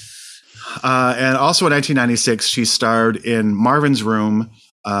 And also in 1996, she starred in Marvin's Room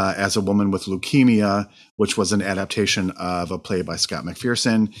as a woman with leukemia, which was an adaptation of a play by Scott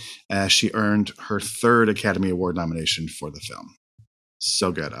McPherson. She earned her third Academy Award nomination for the film.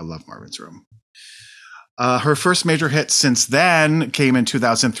 So good. I love Marvin's Room. Her first major hit since then came in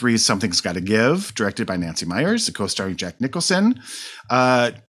 2003's Something's Gotta Give, directed by Nancy Meyers, co-starring Jack Nicholson.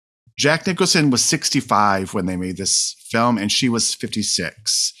 Jack Nicholson was 65 when they made this film, and she was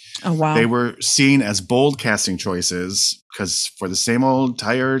 56. Oh, wow. They were seen as bold casting choices for the same old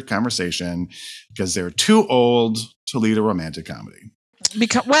tired conversation, because they're too old to lead a romantic comedy.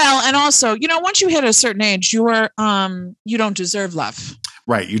 And also, once you hit a certain age, you don't deserve love.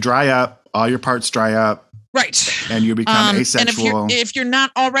 Right. You dry up, all your parts dry up. Right. And you become asexual. And if you're not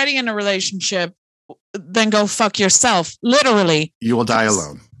already in a relationship, then go fuck yourself. Literally. You will die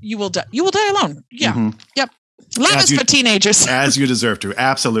alone. You will die alone. Yeah. Mm-hmm. Yep. Love is for teenagers. As you deserve to.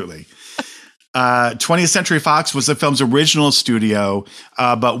 Absolutely. 20th Century Fox was the film's original studio.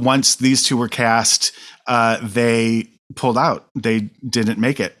 But once these two were cast, they pulled out. They didn't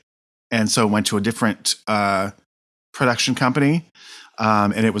make it. And so went to a different production company.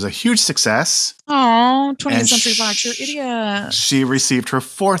 And it was a huge success. Oh, 20th Century Fox, you're idiot. She received her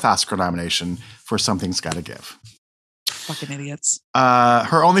 4th Oscar nomination for Something's Gotta Give. Fucking idiots.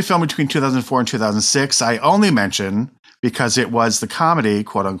 Her only film between 2004 and 2006, I only mention because it was the comedy,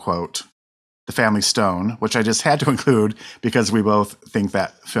 quote unquote, The Family Stone, which I just had to include because we both think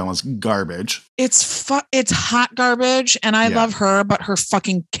that film is garbage. It's hot garbage, and I love her, but her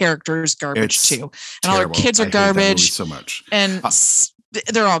fucking character is garbage too. And terrible. All her kids are garbage. So much, and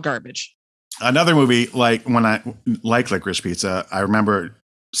they're all garbage. Another movie, like Licorice Pizza, I remember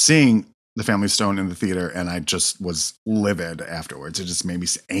seeing The Family Stone in the theater, and I just was livid afterwards. It just made me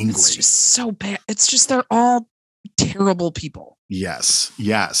angry. It's just so bad. It's just they're all terrible people. Yes.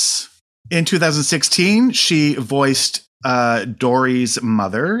 In 2016, she voiced Dory's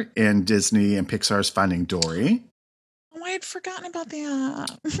mother in Disney and Pixar's Finding Dory. Oh, I had forgotten about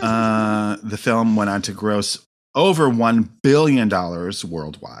that. The film went on to gross over $1 billion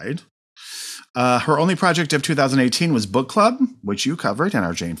worldwide. Her only project of 2018 was Book Club, which you covered in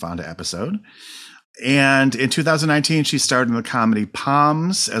our Jane Fonda episode. And in 2019, she starred in the comedy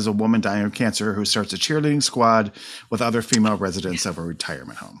Palms as a woman dying of cancer who starts a cheerleading squad with other female residents of a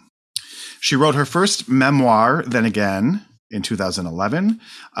retirement home. She wrote her first memoir, Then Again, in 2011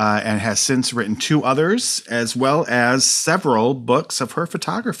 and has since written 2 others, as well as several books of her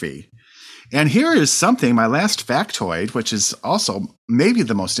photography. And here is something, my last factoid, which is also maybe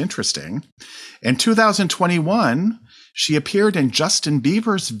the most interesting. In 2021, she appeared in Justin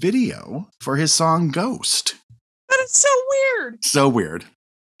Bieber's video for his song Ghost. That is so weird. So weird.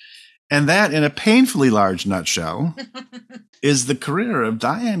 And that, in a painfully large nutshell, is the career of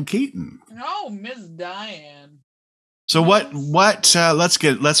Diane Keaton. Oh, Miss Diane. So let's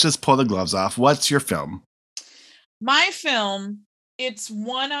just pull the gloves off. What's your film? My film, it's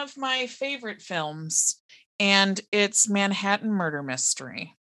one of my favorite films, and it's Manhattan Murder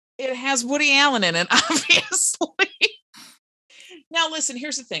Mystery. It has Woody Allen in it, obviously. Now, listen,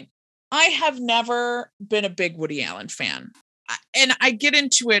 here's the thing. I have never been a big Woody Allen fan. And I get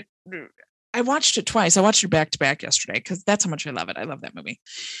into it. I watched it twice. I watched it back to back yesterday because that's how much I love it. I love that movie.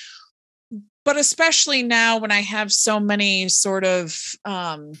 But especially now when I have so many sort of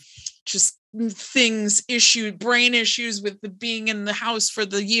just brain issues with the being in the house for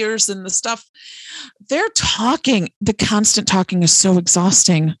the years and the stuff. The constant talking is so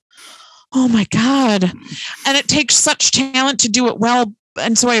exhausting. Oh my God. And it takes such talent to do it well.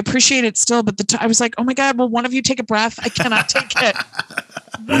 And so I appreciate it still. But I was like, oh my God, will one of you take a breath? I cannot take it.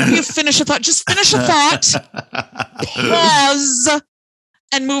 One of you finish a thought. Just finish a thought. Pause.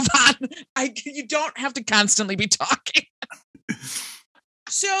 And move on. You don't have to constantly be talking.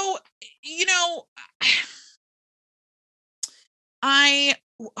 So,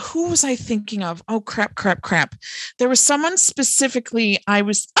 who was I thinking of? Oh, crap. There was someone specifically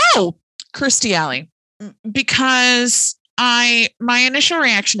Kirstie Alley, because my initial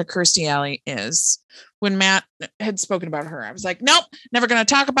reaction to Kirstie Alley is when Matt had spoken about her, I was like, nope, never going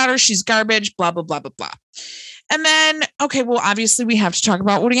to talk about her. She's garbage, blah, blah, blah, blah, blah. And then, okay, well, obviously we have to talk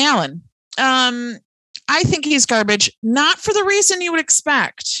about Woody Allen. I think he's garbage, not for the reason you would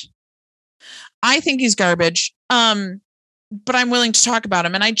expect. I think he's garbage, but I'm willing to talk about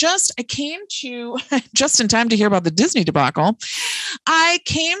him. And I came to, just in time to hear about the Disney debacle, I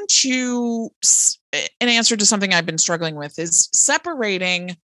came to an answer to something I've been struggling with, is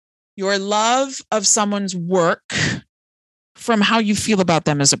separating your love of someone's work from how you feel about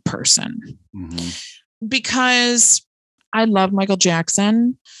them as a person. Mm-hmm. Because I love Michael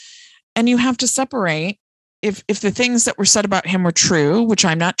Jackson, and you have to separate if the things that were said about him were true, which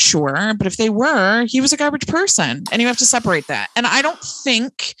I'm not sure, but if they were, he was a garbage person, and you have to separate that. And I don't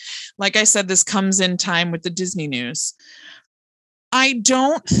think, like I said, this comes in time with the Disney news. I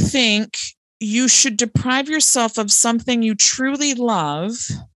don't think you should deprive yourself of something you truly love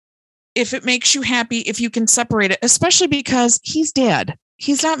if it makes you happy, if you can separate it, especially because he's dead.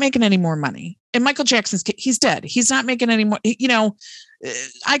 He's not making any more money. And Michael Jackson's, he's dead. He's not making any more,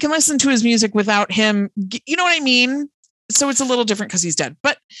 I can listen to his music without him. You know what I mean? So it's a little different because he's dead,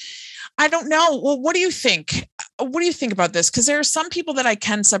 but I don't know. Well, what do you think? What do you think about this? Because there are some people that I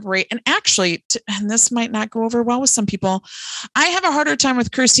can separate, and actually, and this might not go over well with some people, I have a harder time with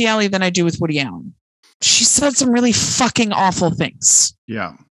Kirstie Alley than I do with Woody Allen. She said some really fucking awful things.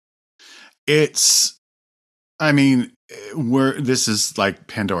 Yeah. This is like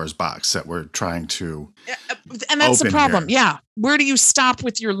Pandora's box that we're trying to, and that's the problem. Here. Yeah. Where do you stop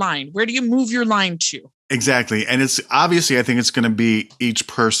with your line? Where do you move your line to? Exactly. And it's obviously, I think it's going to be each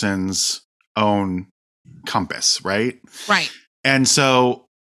person's own compass, right? Right. And so,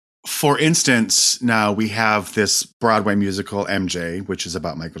 for instance, now we have this Broadway musical MJ, which is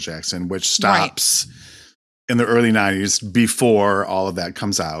about Michael Jackson, which stops in the early 90s before all of that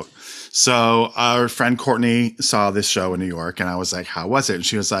comes out. So our friend Courtney saw this show in New York, and I was like, how was it? And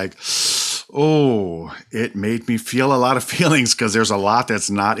she was like, oh, it made me feel a lot of feelings because there's a lot that's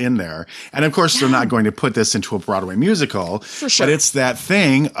not in there. And of course, they're not going to put this into a Broadway musical. For sure. But it's that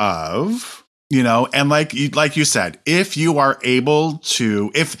thing of, and like you said, if you are able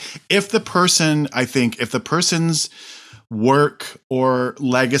to, if the person's work or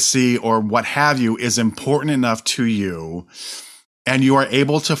legacy or what have you is important enough to you, and you are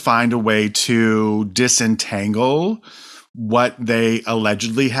able to find a way to disentangle what they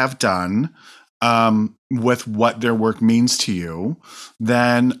allegedly have done with what their work means to you,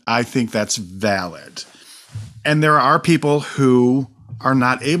 then I think that's valid. And there are people who are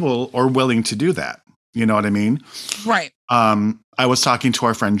not able or willing to do that. You know what I mean? Right. I was talking to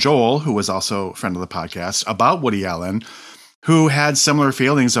our friend Joel, who was also a friend of the podcast, about Woody Allen, who had similar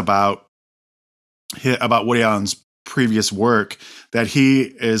feelings about Woody Allen's previous work, that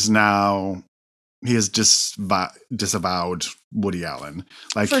he has disavowed Woody Allen.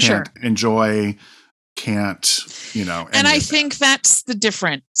 Like, enjoy, can't, and I think that's the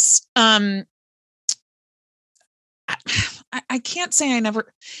difference. I can't say I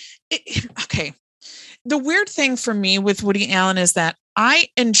never. Okay. The weird thing for me with Woody Allen is that I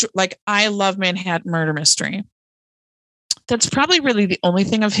enjoy, like, I love Manhattan Murder Mystery. That's probably really the only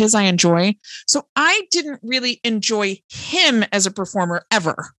thing of his I enjoy. So I didn't really enjoy him as a performer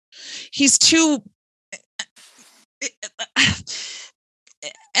ever. He's too.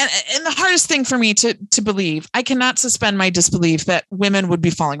 And the hardest thing for me to believe, I cannot suspend my disbelief that women would be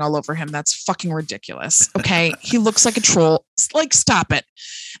falling all over him. That's fucking ridiculous. Okay. He looks like a troll. Like, stop it.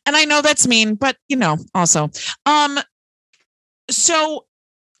 And I know that's mean, but also, so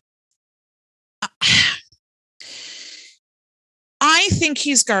I think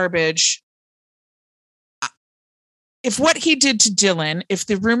he's garbage. If what he did to Dylan, if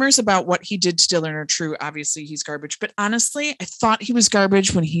the rumors about what he did to Dylan are true, obviously he's garbage. But honestly, I thought he was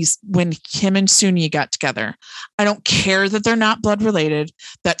garbage when him and Soon-Yi got together. I don't care that they're not blood related.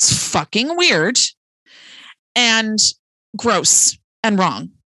 That's fucking weird and gross and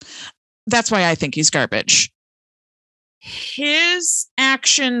wrong. That's why I think he's garbage. His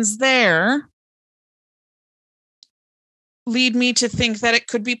actions there lead me to think that it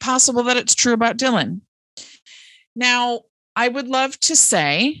could be possible that it's true about Dylan. Now, I would love to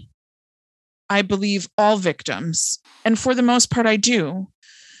say I believe all victims, and for the most part, I do.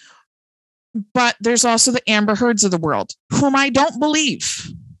 But there's also the Amber Heards of the world, whom I don't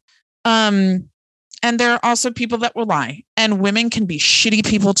believe. And there are also people that will lie, and women can be shitty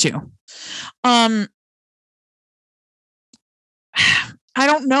people too. I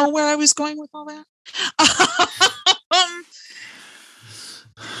don't know where I was going with all that.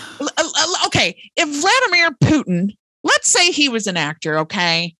 Okay, if Vladimir Putin, let's say he was an actor,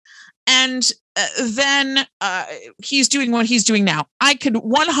 okay, and then he's doing what he's doing now, I could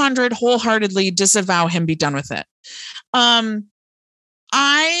 100 wholeheartedly disavow him, be done with it.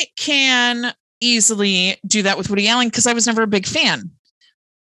 I can easily do that with Woody Allen because I was never a big fan.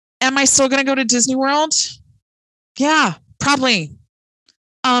 Am I still going to go to Disney World? Yeah, probably.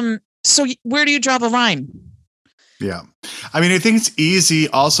 So where do you draw the line? Yeah. I mean, I think it's easy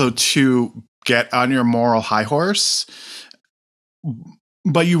also to get on your moral high horse,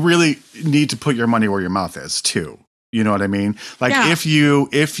 but you really need to put your money where your mouth is too. You know what I mean? Like, yeah. if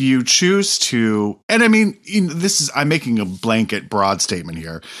you choose to, and I mean, I'm making a blanket broad statement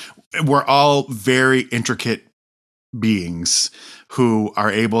here. We're all very intricate beings who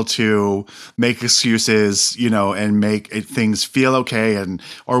are able to make excuses, and make things feel okay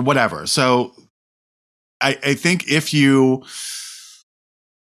or whatever. So I think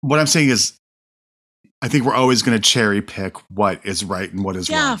what I'm saying is, I think we're always going to cherry pick what is right and what is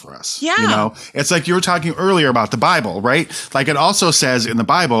wrong for us. Yeah. It's like you were talking earlier about the Bible, right? Like, it also says in the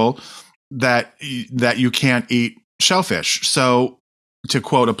Bible that you can't eat shellfish. So, to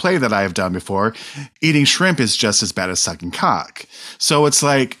quote a play that I have done before, eating shrimp is just as bad as sucking cock. So it's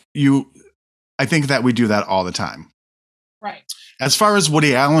like I think that we do that all the time. Right. As far as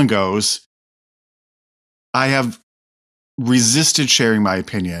Woody Allen goes, I have resisted sharing my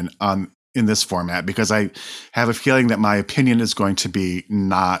opinion in this format because I have a feeling that my opinion is going to be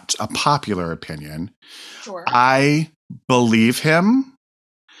not a popular opinion. Sure. I believe him.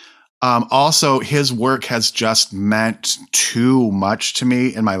 Also, his work has just meant too much to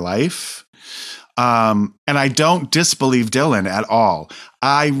me in my life. And I don't disbelieve Dylan at all.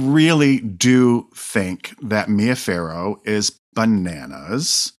 I really do think that Mia Farrow is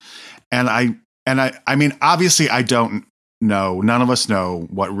bananas. And I mean, obviously I don't know. None of us know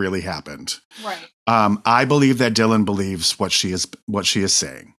what really happened. Right. I believe that Dylan believes what she is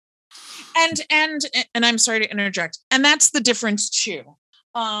saying. And I'm sorry to interject. And that's the difference too.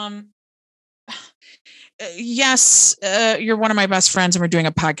 Yes, you're one of my best friends and we're doing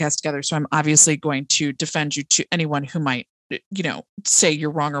a podcast together. So I'm obviously going to defend you to anyone who might, say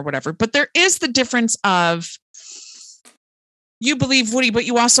you're wrong or whatever. But there is the difference of you believe Woody, but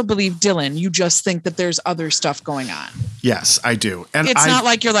you also believe Dylan. You just think that there's other stuff going on. Yes, I do. And it's not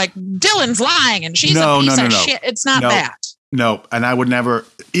like you're like, Dylan's lying and she's a piece of shit. It's not that. No. And I would never,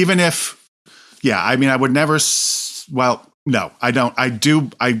 even if, I would never, no, I don't. I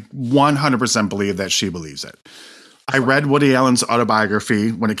 100% believe that she believes it. I read Woody Allen's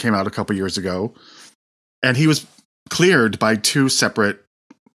autobiography when it came out a couple years ago, and he was cleared by 2 separate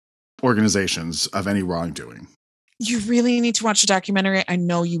organizations of any wrongdoing. You really need to watch the documentary. I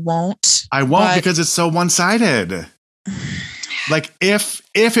know you won't. I won't because it's so one-sided. Like if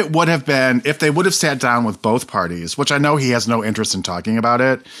it would have been, if they would have sat down with both parties, which I know he has no interest in talking about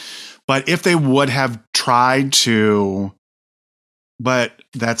it, but if they would have tried to, but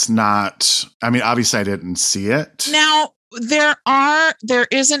that's not, I mean, obviously I didn't see it. Now there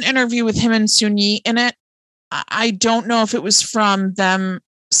is an interview with him and Soon-Yi in it. I don't know if it was from them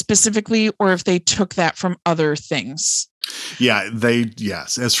specifically or if they took that from other things. Yeah,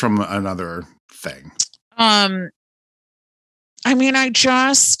 yes, it's from another thing. I mean,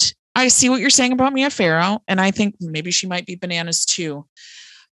 I see what you're saying about Mia Farrow, and I think maybe she might be bananas too.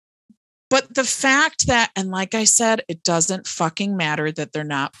 But the fact that, and like I said, it doesn't fucking matter that they're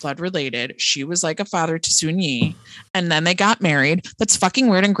not blood related. She was like a father to Sun Yi, and then they got married. That's fucking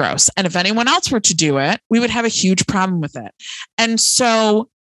weird and gross. And if anyone else were to do it, we would have a huge problem with it. And so,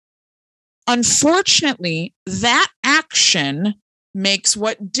 unfortunately, that action makes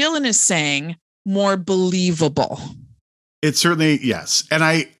what Dylan is saying more believable. It certainly, yes. And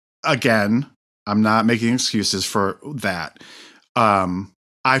I'm not making excuses for that.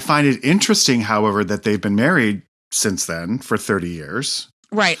 I find it interesting, however, that they've been married since then for 30 years.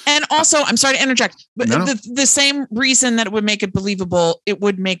 Right. And also, I'm sorry to interject, but the same reason that it would make it believable, it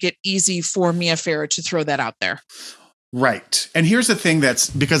would make it easy for Mia Farrow to throw that out there. Right. And here's the thing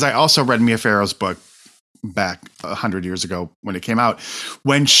because I also read Mia Farrow's book back 100 years ago when it came out,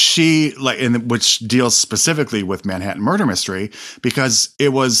 when she which deals specifically with Manhattan Murder Mystery, because they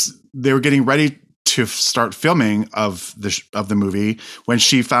were getting ready to start filming of the movie when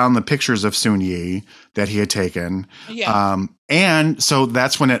she found the pictures of Sun Yi that he had taken. Yeah. And so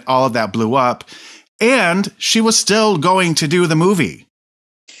that's when all of that blew up, and she was still going to do the movie.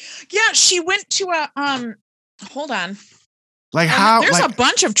 Yeah. She went to hold on. Like how? There's a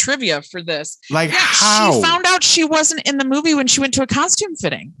bunch of trivia for this. Like how? She found out she wasn't in the movie when she went to a costume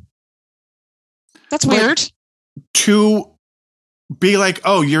fitting. That's weird. To be like,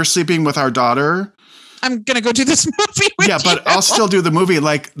 oh, you're sleeping with our daughter. I'm going to go do this movie with you. But I'll still do the movie.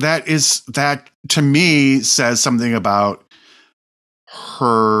 Like that to me says something about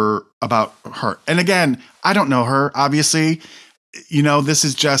her. And again, I don't know her, obviously. This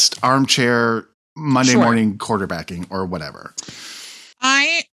is just armchair Monday morning quarterbacking or whatever.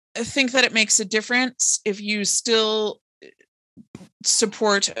 I think that it makes a difference if you still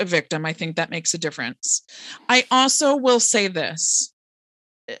support a victim. I think that makes a difference. I also will say this,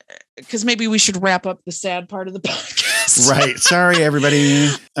 because maybe we should wrap up the sad part of the podcast. Right. Sorry, everybody.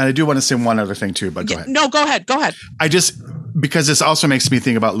 And I do want to say one other thing too, but go ahead. No, go ahead. Because this also makes me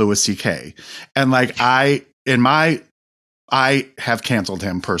think about Louis C.K. And I have canceled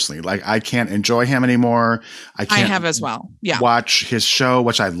him personally. Like I can't enjoy him anymore. I have as well. Yeah. Watch his show,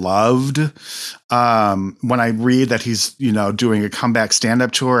 which I loved. When I read that he's, doing a comeback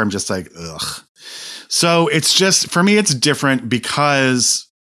stand-up tour, I'm just like, ugh. So it's just, for me, it's different because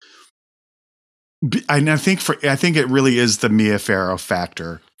I think it really is the Mia Farrow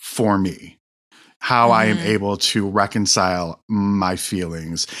factor for me. How I am able to reconcile my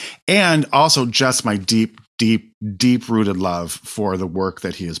feelings, and also just my deep rooted love for the work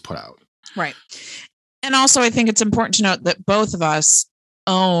that he has put out. Right. And also I think it's important to note that both of us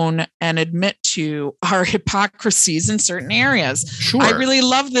own and admit to our hypocrisies in certain areas. Sure. I really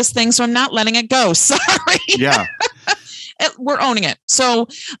love this thing, so I'm not letting it go. Sorry. Yeah. We're owning it. So,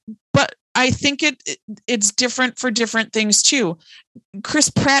 but I think it's different for different things too. Chris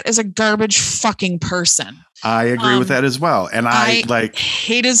Pratt is a garbage fucking person. I agree with that as well. And I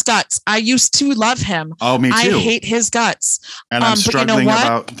hate his guts. I used to love him. Oh, me too. I hate his guts. And I'm struggling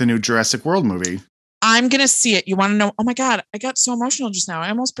about the new Jurassic World movie. I'm going to see it. You want to know? Oh my God. I got so emotional just now. I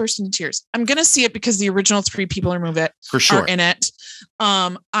almost burst into tears. I'm going to see it because the original 3 people are in it.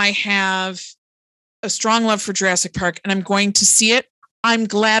 I have a strong love for Jurassic Park, and I'm going to see it. I'm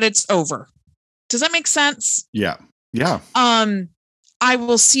glad it's over. Does that make sense? Yeah. Yeah. I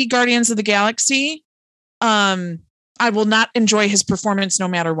will see Guardians of the Galaxy. I will not enjoy his performance no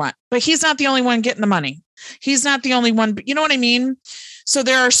matter what, but he's not the only one getting the money. He's not the only one, but you know what I mean? So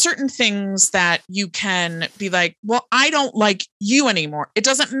there are certain things that you can be like, well, I don't like you anymore. It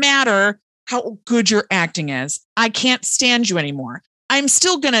doesn't matter how good your acting is. I can't stand you anymore. I'm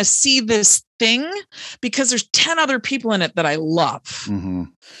still going to see this thing because there's 10 other people in it that I love. Mm-hmm.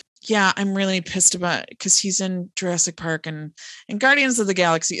 Yeah, I'm really pissed about it because he's in Jurassic Park and Guardians of the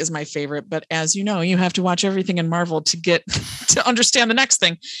Galaxy is my favorite. But as you know, you have to watch everything in Marvel to get to understand the next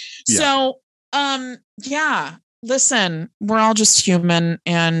thing. Yeah. So, listen, we're all just human,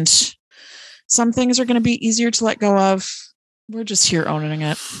 and some things are going to be easier to let go of. We're just here owning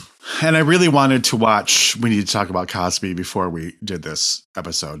it. And I really wanted to watch, we need to talk about Cosby before we did this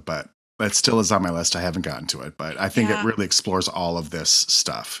episode, but it still is on my list. I haven't gotten to it, but I think it really explores all of this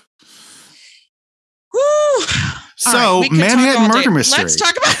stuff. Woo! So, right, Manhattan Murder Mystery. Let's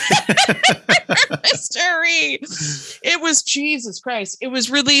talk about Mystery. It was, Jesus Christ. It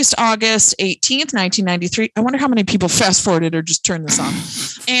was released August 18th, 1993. I wonder how many people fast forwarded or just turned this on.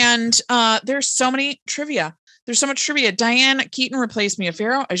 And there's so many trivia. There's so much trivia. Diane Keaton replaced Mia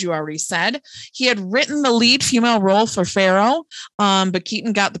Farrow, as you already said. He had written the lead female role for Farrow, but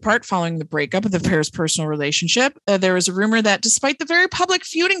Keaton got the part following the breakup of the pair's personal relationship. There was a rumor that despite the very public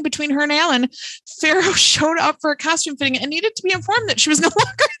feuding between her and Alan, Farrow showed up for a costume fitting and needed to be informed that she was no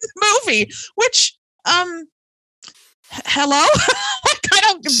longer in the movie, which, hello?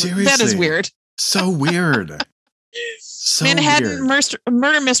 Seriously, that is weird. So weird. So Manhattan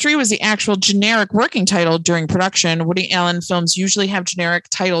Murder Mystery was the actual generic working title during production. Woody Allen films usually have generic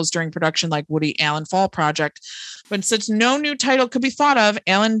titles during production, like Woody Allen Fall Project. But since no new title could be thought of,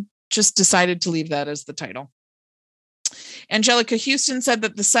 Allen just decided to leave that as the title. Angelica Houston said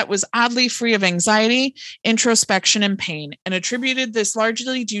that the set was oddly free of anxiety, introspection, and pain, and attributed this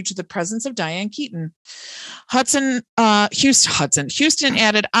largely due to the presence of Diane Keaton. Houston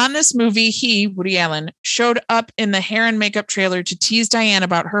added, on this movie, he, Woody Allen, showed up in the hair and makeup trailer to tease Diane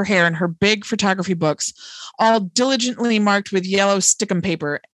about her hair and her big photography books, all diligently marked with yellow stickum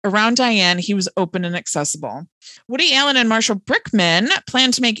paper. Around Diane, he was open and accessible. Woody Allen and Marshall Brickman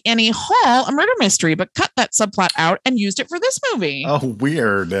planned to make Annie Hall a murder mystery, but cut that subplot out and used it for this movie. Oh,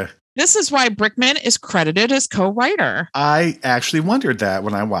 weird. This is why Brickman is credited as co-writer. I actually wondered that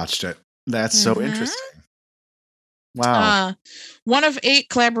when I watched it. That's so interesting. Wow. One of 8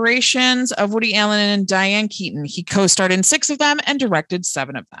 collaborations of Woody Allen and Diane Keaton. He co-starred in 6 of them and directed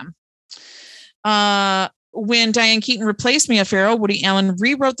 7 of them. When Diane Keaton replaced Mia Farrow, Woody Allen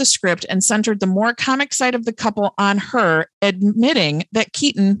rewrote the script and centered the more comic side of the couple on her, admitting that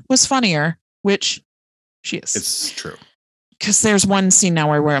Keaton was funnier, which she is. It's true. Because there's one scene now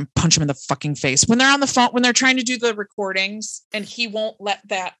where I punch him in the fucking face. When they're on the phone, when they're trying to do the recordings and he won't let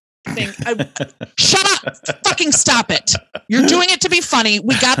that thing. Shut up! Fucking stop it! You're doing it to be funny.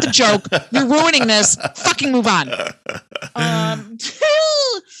 We got the joke. You're ruining this. Fucking move on.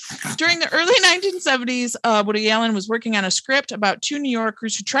 During the early 1970s, Woody Allen was working on a script about 2 New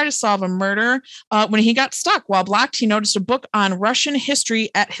Yorkers who try to solve a murder. When he got stuck while blocked, he noticed a book on Russian history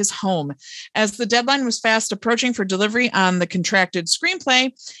at his home. As the deadline was fast approaching for delivery on the contracted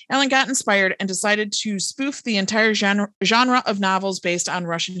screenplay, Allen got inspired and decided to spoof the entire genre of novels based on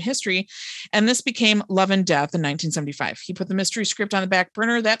Russian history, and this became Love and Death in 1975. He put the mystery script on the back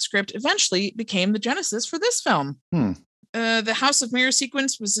burner. That script eventually became the genesis for this film. The House of Mirrors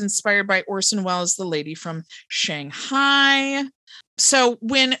sequence was inspired by Orson Welles' The Lady from Shanghai. So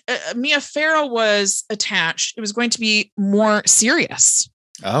when Mia Farrow was attached, it was going to be more serious.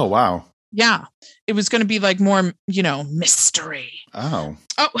 Oh, wow. Yeah. It was going to be like more, mystery. Oh,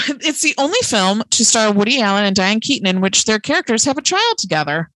 it's the only film to star Woody Allen and Diane Keaton in which their characters have a child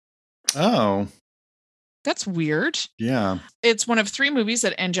together. Oh. That's weird. Yeah. It's one of 3 movies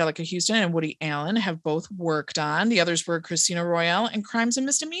that Angelica Houston and Woody Allen have both worked on. The others were Casino Royale and Crimes and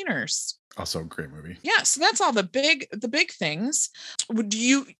Misdemeanors. Also a great movie. Yeah, so that's all the big things.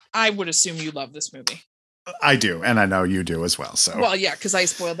 I would assume you love this movie. I do, and I know you do as well. So well, yeah, because I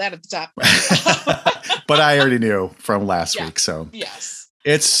spoiled that at the top. But I already knew from last week. So yes.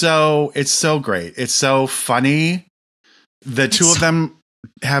 It's so great. It's so funny. The two of them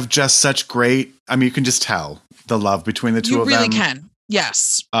have just such great, you can just tell the love between the two of them. You really can.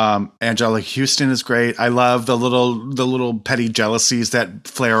 Yes. Angelica Houston is great. I love the little petty jealousies that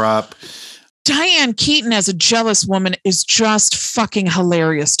flare up. Diane Keaton as a jealous woman is just fucking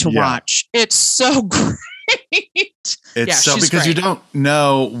hilarious to watch. It's so great. It's because great. You don't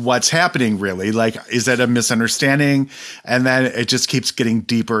know what's happening really. Like, is that a misunderstanding? And then it just keeps getting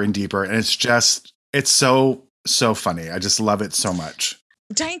deeper and deeper. And it's so funny. I just love it so much.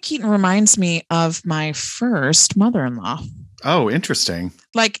 Diane Keaton reminds me of my first mother-in-law. Oh, interesting.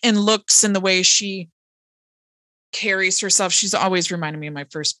 Like in looks and the way she carries herself. She's always reminded me of my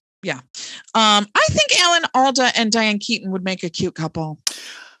first. Yeah. I think Alan Alda and Diane Keaton would make a cute couple.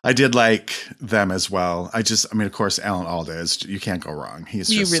 I did like them as well. Of course, Alan Alda is, you can't go wrong. He's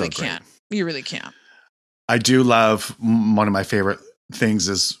just so great. You really can't. I do love, one of my favorite things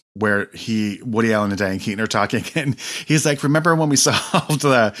is where Woody Allen and Diane Keaton are talking, and he's like, "Remember when we solved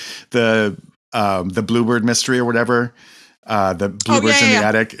the Bluebird mystery or whatever? The Bluebirds in the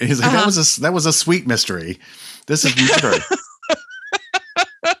attic." And he's like, "That was a sweet mystery. This is murder."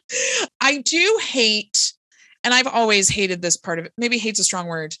 I do hate, and I've always hated this part of it. Maybe hate's a strong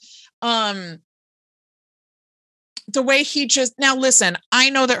word. The way now listen, I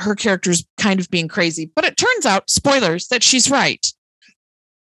know that her character's kind of being crazy, but it turns out, spoilers, that she's right.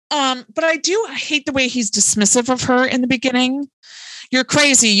 But I do hate the way he's dismissive of her in the beginning. You're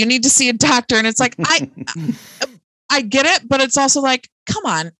crazy. You need to see a doctor. And it's like, I get it, but it's also like, come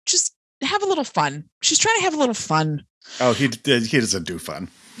on, just have a little fun. She's trying to have a little fun. Oh, he doesn't do fun.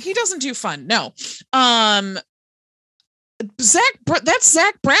 He doesn't do fun. No. That's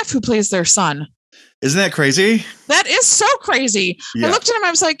Zach Braff who plays their son. Isn't that crazy? That is so crazy. Yeah. I looked at him.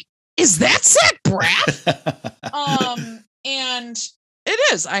 I was like, is that Zach Braff? And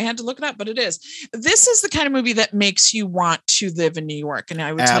it is. I had to look it up, but it is. This is the kind of movie that makes you want to live in New York. And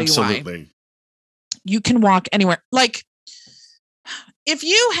I would tell you why. You can walk anywhere. Like, if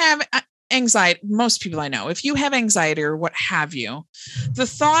you have anxiety, most people I know, if you have anxiety or what have you, the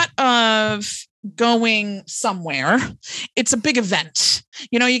thought of going somewhere, it's a big event.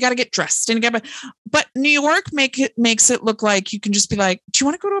 You know, you got to get dressed and but New York makes it look like you can just be like, do you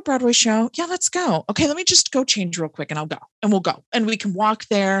want to go to a Broadway show? Yeah, let's go. Okay, let me just go change real quick and I'll go. And we'll go. And we can walk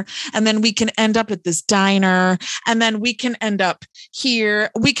there. And then we can end up at this diner. And then we can end up here.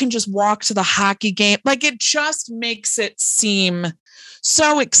 We can just walk to the hockey game. Like, it just makes it seem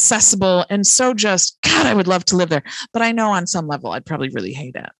so accessible and so just, God, I would love to live there. But I know on some level, I'd probably really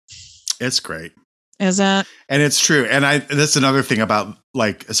hate it. It's great. Is it? And it's true. And that's another thing about,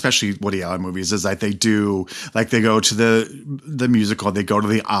 like, especially Woody Allen movies, is that they do, like, they go to the musical, they go to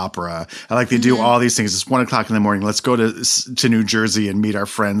the opera, and like they do all these things. It's 1:00 in the morning. Let's go to New Jersey and meet our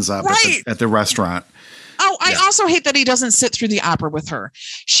friends up at the restaurant. Oh, I also hate that he doesn't sit through the opera with her.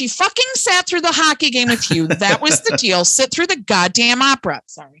 She fucking sat through the hockey game with you. That was the deal. Sit through the goddamn opera.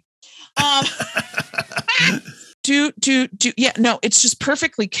 Sorry. Yeah, no, it's just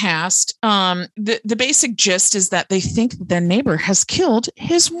perfectly cast. The basic gist is that they think that their neighbor has killed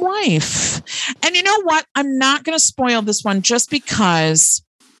his wife. And you know what? I'm not going to spoil this one just because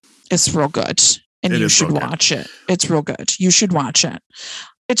it's real good and you should watch it. It's real good. You should watch it.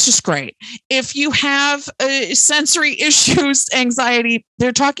 It's just great. If you have sensory issues, anxiety,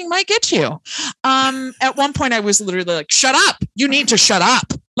 their talking might get you. At one point I was literally like, shut up. You need to shut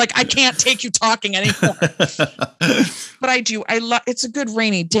up. Like, I can't take you talking anymore. But I do. It's a good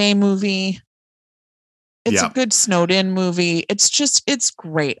rainy day movie. It's a good snowed in movie. It's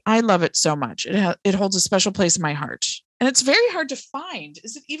great. I love it so much. It holds a special place in my heart. And it's very hard to find.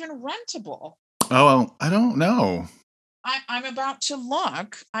 Is it even rentable? Oh, I don't know. I'm about to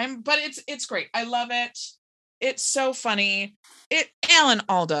look. But it's great. I love it. It's so funny. Alan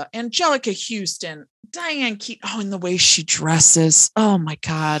Alda, Angelica Houston, Diane Keaton. Oh, and the way she dresses. Oh my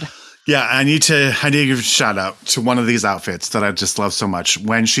God. Yeah, I need to give a shout out to one of these outfits that I just love so much.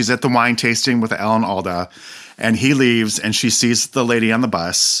 When she's at the wine tasting with Alan Alda, and he leaves, and she sees the lady on the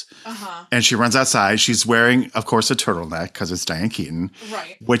bus, and she runs outside. She's wearing, of course, a turtleneck because it's Diane Keaton,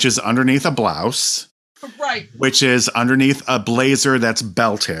 right? Which is underneath a blouse, right? Which is underneath a blazer that's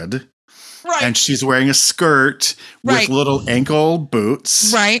belted. Right. And she's wearing a skirt with little ankle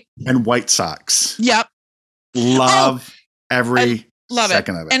boots. Right. And white socks. Yep. Love every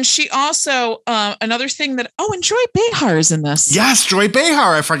second of it. And she also, another thing that, and Joy Behar is in this. Yes, Joy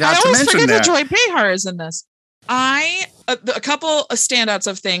Behar. I forgot to mention that. Joy Behar is in this. A couple of standouts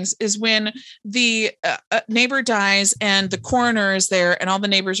of things is when the neighbor dies and the coroner is there and all the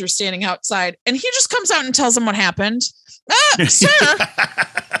neighbors are standing outside and he just comes out and tells them what happened. Sir.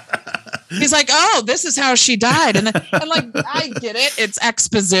 He's like, oh, this is how she died. And like, I get it. It's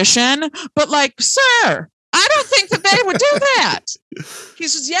exposition. But like, sir, I don't think that they would do that. He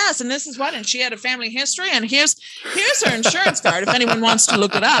says, yes. And this is what, and she had a family history. And here's her insurance card if anyone wants to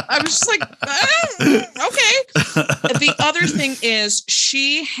look it up. I was just like, okay. The other thing is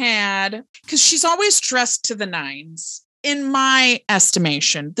because she's always dressed to the nines. In my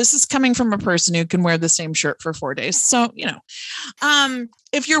estimation, this is coming from a person who can wear the same shirt for 4 days. So,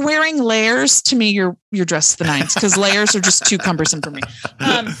 if you're wearing layers, to me, you're dressed to the nines because layers are just too cumbersome for me.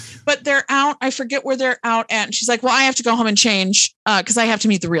 But they're out. I forget where they're out at. And she's like, well, I have to go home and change because I have to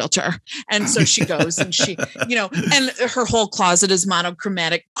meet the realtor. And so she goes and she, and her whole closet is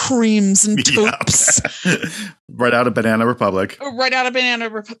monochromatic creams and taupes. Right out of Banana Republic.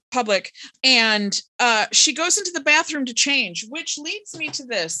 And she goes into the bathroom to change, which leads me to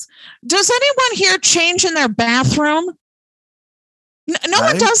this. Does anyone here change in their bathroom? No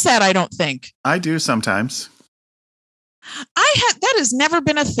one does that, I don't think. I do sometimes. That has never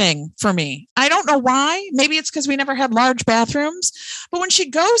been a thing for me. I don't know why. Maybe it's because we never had large bathrooms. But when she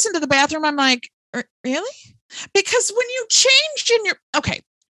goes into the bathroom, I'm like, really? Because when you change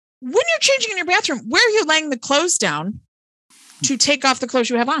when you're changing in your bathroom, where are you laying the clothes down to take off the clothes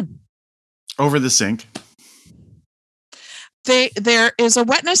you have on? Over the sink. There is a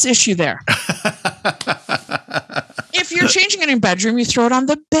wetness issue there. If you're changing in your bedroom, you throw it on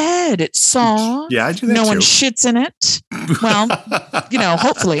the bed. It's soft. Yeah, I do that No too. one shits in it. Well,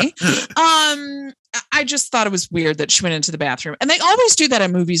 hopefully. I just thought it was weird that she went into the bathroom. And they always do that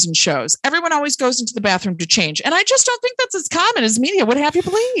in movies and shows. Everyone always goes into the bathroom to change. And I just don't think that's as common as media would have you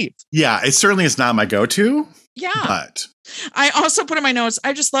believe. Yeah, it certainly is not my go-to. Yeah. But I also put in my notes,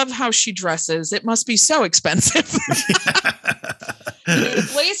 I just love how she dresses. It must be so expensive. You need a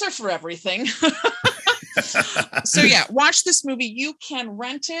blazer for everything. So yeah, watch this movie. You can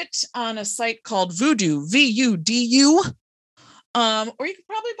rent it on a site called Vudu, VUDU. Or you could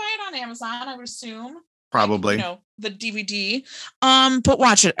probably buy it on Amazon, I would assume. Probably. Like, the DVD. But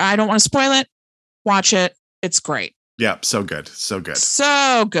watch it. I don't want to spoil it. Watch it. It's great. Yeah, so good. So good.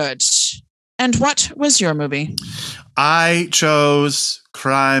 So good. And what was your movie? I chose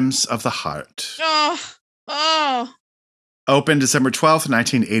Crimes of the Heart. Oh. Opened December 12th,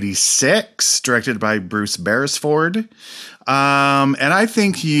 1986, directed by Bruce Beresford. And I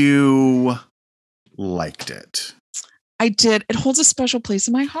think you liked it. I did. It holds a special place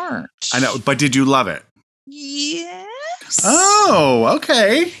in my heart. I know, but did you love it? Yes. Oh,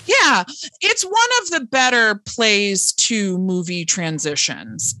 okay. Yeah. It's one of the better plays to movie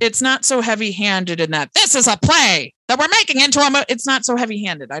transitions. It's not so heavy-handed in that this is a play that we're making into a movie. It's not so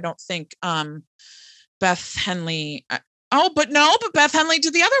heavy-handed. I don't think Beth Henley. But Beth Henley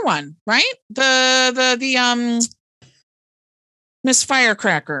did the other one, right? The Miss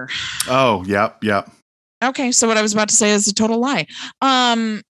Firecracker. Oh, yep. Okay, so what I was about to say is a total lie.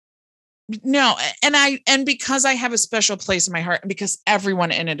 No, and because I have a special place in my heart, and because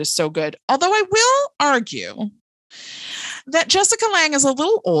everyone in it is so good. Although I will argue that Jessica Lange is a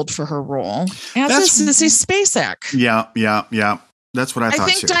little old for her role as is Sissy Spacek. Yeah. That's what I thought.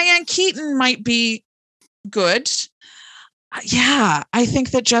 I think Diane Keaton might be good. Yeah, I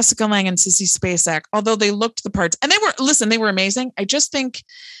think that Jessica Lange and Sissy Spacek, although they looked the parts, and they were amazing. I just think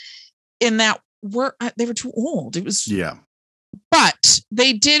in that they were too old. It was but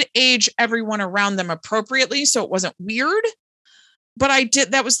they did age everyone around them appropriately, so it wasn't weird. But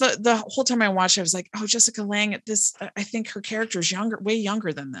that was the whole time I watched, I was like, oh, Jessica Lange at this, I think her character is way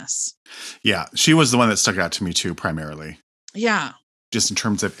younger than this. Yeah, she was the one that stuck out to me too, primarily. Yeah. Just in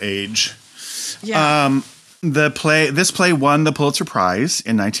terms of age. Yeah. This play won the Pulitzer Prize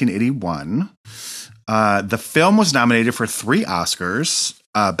in 1981. The film was nominated for 3 Oscars.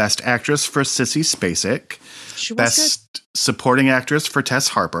 Best Actress for Sissy Spacek. She was Best good. Supporting Actress for Tess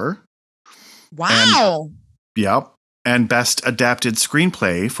Harper. Wow. And Best Adapted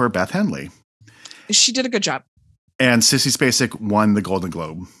Screenplay for Beth Henley. She did a good job. And Sissy Spacek won the Golden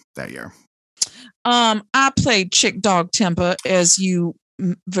Globe that year. I played Chick Dog Temper, as you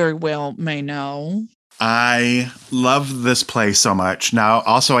very well may know. I love this play so much. Now,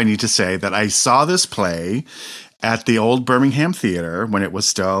 also, I need to say that I saw this play at the old Birmingham Theater when it was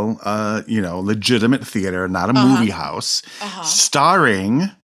still, legitimate theater, not a movie house,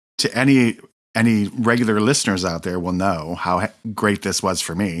 starring, to any regular listeners out there will know how great this was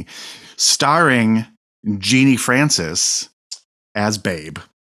for me, starring Jeannie Francis as Babe.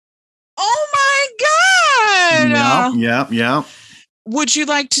 Oh my God! Yeah. Would you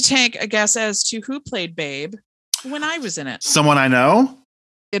like to take a guess as to who played Babe when I was in it? Someone I know?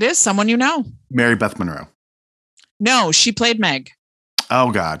 It is someone you know. Mary Beth Monroe. No, she played Meg.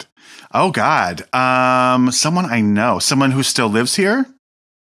 Oh, God. Someone I know. Someone who still lives here?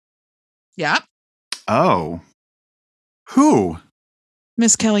 Yeah. Oh. Who?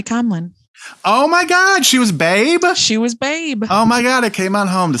 Miss Kelly Conlon. Oh, my God. She was Babe? She was Babe. Oh, my God. I came on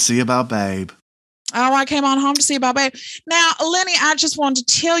home to see about Babe. Oh, I came on home to see about Babe. Now, Lenny, I just wanted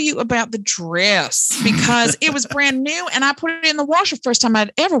to tell you about the dress because it was brand new and I put it in the washer first time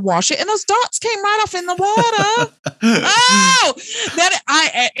I'd ever wash it. And those dots came right off in the water.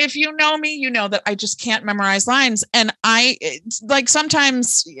 If you know me, you know that I just can't memorize lines. And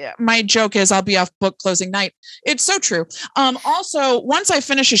sometimes my joke is I'll be off book closing night. It's so true. Also, once I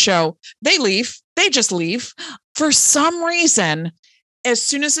finish a show, they leave. They just leave. For some reason, as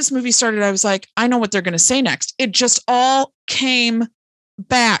soon as this movie started, I was like, I know what they're going to say next. It just all came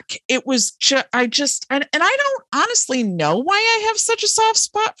back. It was and I don't honestly know why I have such a soft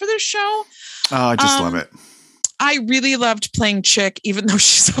spot for this show. Oh, I just love it. I really loved playing Chick, even though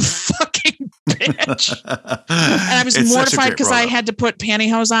she's a fucking bitch. And I was mortified because I had to put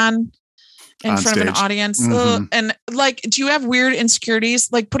pantyhose on in front of an audience. Mm-hmm. And do you have weird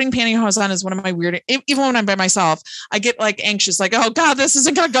insecurities? Like putting pantyhose on is one of my weird, even when I'm by myself, I get anxious, oh God, this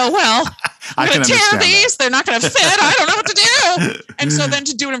isn't going to go well. I'm going to tear these. They're not going to fit. I don't know what to do. And so then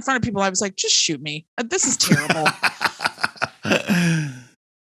to do it in front of people, I was like, just shoot me. This is terrible.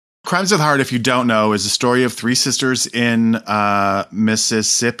 Crimes of the Heart, if you don't know, is a story of 3 sisters in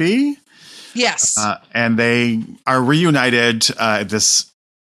Mississippi. Yes. And they are reunited at this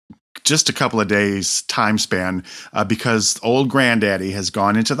just a couple of days time span because old granddaddy has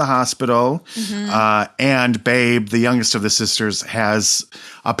gone into the hospital and Babe, the youngest of the sisters, has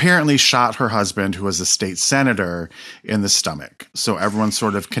apparently shot her husband, who was a state senator, in the stomach. So everyone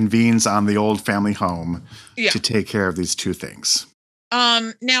sort of convenes on the old family home to take care of these two things.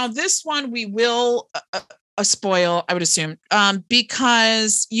 Now this one we will spoil, I would assume,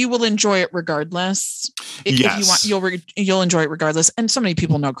 because you will enjoy it regardless. If you want, you'll enjoy it regardless. And so many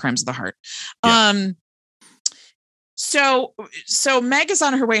people know Crimes of the Heart. Yeah. So Meg is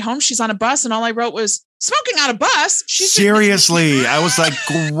on her way home. She's on a bus, and all I wrote was smoking on a bus. Seriously, I was like,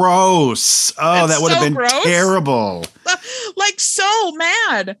 gross. Oh, that would have been terrible. Like so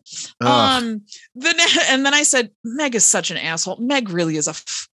mad. And then I said, Meg is such an asshole. Meg really is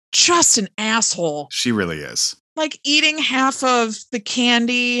just an asshole. She really is. Like eating half of the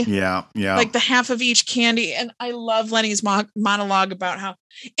candy. Yeah. Like the half of each candy. And I love Lenny's monologue about how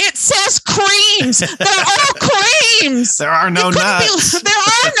it says creams. There are creams. There are no nuts. There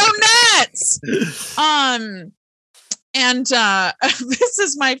are no nuts. And this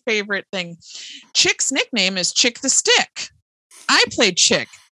is my favorite thing. Chick's nickname is Chick the Stick. I played Chick.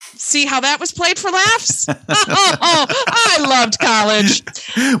 See how that was played for laughs? I loved college.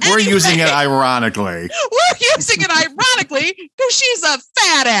 We're using it ironically. We're using it ironically because she's a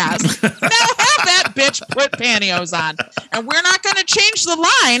fat ass. Now have that bitch put pantyhose on. And we're not going to change the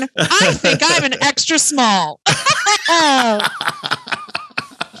line. I think I'm an extra small.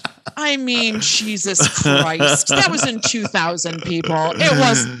 I mean, Jesus Christ. That was in 2000, people. It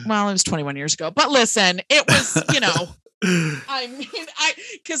was 21 years ago. But listen, it was, I mean,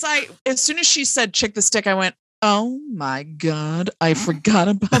 as soon as she said Chick the Stick, I went, oh my God, I forgot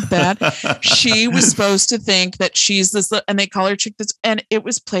about that. She was supposed to think that she's this, and they call her Chick this, and it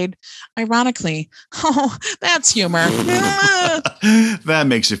was played ironically. Oh, that's humor. That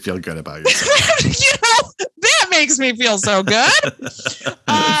makes you feel good about yourself. That makes me feel so good.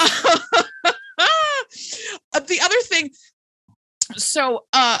 The other thing, so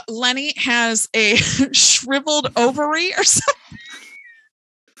Lenny has a shriveled ovary or something.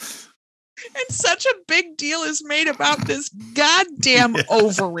 And such a big deal is made about this goddamn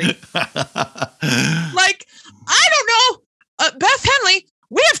ovary. Like, I don't know. Beth Henley,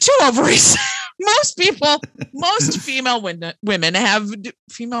 we have two ovaries. Most female women have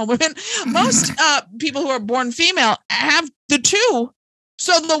female women. Most people who are born female have the two.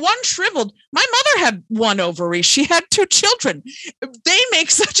 So the one shriveled, my mother had one ovary. She had two children. They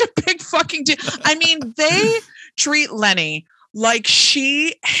make such a big fucking deal. I mean, they treat Lenny like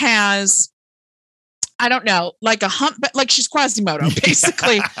she has, I don't know, like a hump, like she's Quasimodo,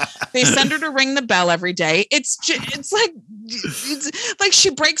 basically. They send her to ring the bell every day. It's like she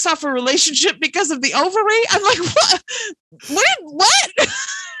breaks off a relationship because of the ovary. I'm like, what?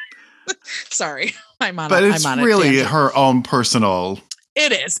 Sorry, but it's really her own personal.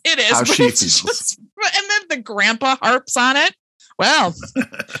 It is. How she feels. And then the grandpa harps on it. Well,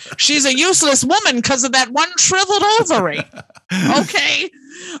 she's a useless woman because of that one shriveled ovary. Okay.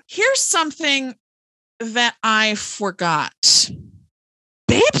 Here's something that I forgot.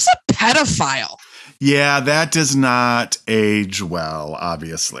 Babe's a pedophile. Yeah, that does not age well,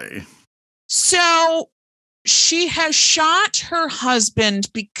 obviously. So she has shot her husband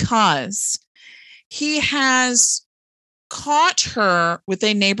because he has caught her with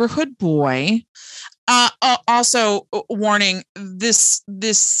a neighborhood boy. Also, warning: this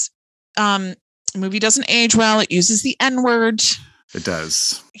movie doesn't age well. It uses the N-word. It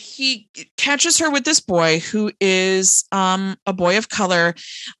does. He catches her with this boy who is a boy of color,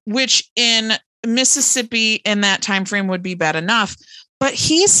 which in Mississippi in that time frame would be bad enough. But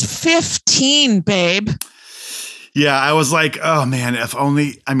he's 15, babe. Yeah, I was like, oh man, if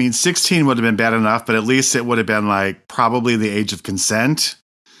only, 16 would have been bad enough, but at least it would have been like probably the age of consent.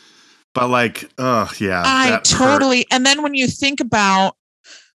 But like, oh yeah. I totally. Hurt. And then when you think about,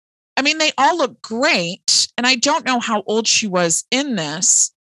 they all look great. And I don't know how old she was in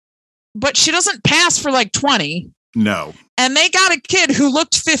this, but she doesn't pass for like 20. No. And they got a kid who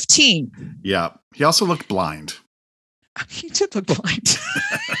looked 15. Yeah. He also looked blind. He did look blind.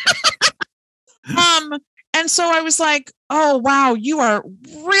 And so I was like, oh, wow, you are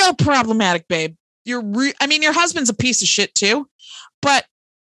real problematic, babe. Your husband's a piece of shit too, but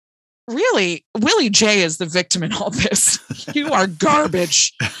really, Willie J is the victim in all this. You are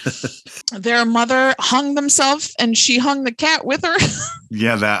garbage. Their mother hung themselves and she hung the cat with her.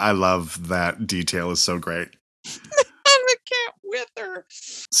 Yeah, I love that detail. Is so great. Hung the cat with her.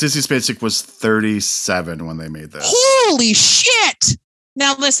 Sissy Spacek was 37 when they made this. Holy shit.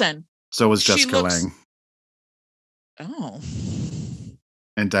 Now listen. So was Jessica Lange. Oh.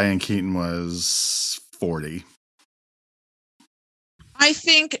 And Diane Keaton was 40. I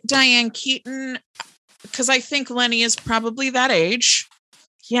think Diane Keaton, because I think Lenny is probably that age.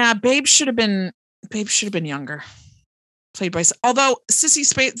 Yeah, Babe should have been younger. Played by, although Sissy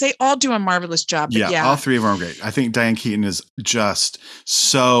Spacek, they all do a marvelous job. But yeah, all three of them are great. I think Diane Keaton is just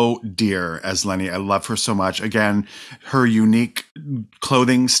so dear as Lenny. I love her so much. Again, her unique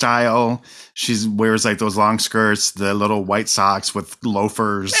clothing style. She wears like those long skirts, the little white socks with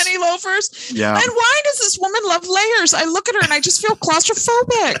loafers. Penny loafers. Yeah. And why does this woman love layers? I look at her and I just feel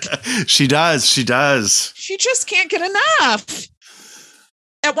claustrophobic. She does. She just can't get enough.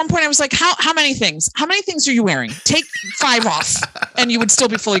 At one point I was like, how many things? How many things are you wearing? Take 5 off and you would still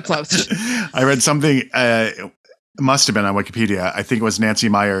be fully clothed. I read something, it must have been on Wikipedia. I think it was Nancy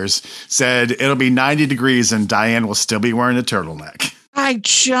Myers said it'll be 90 degrees and Diane will still be wearing a turtleneck.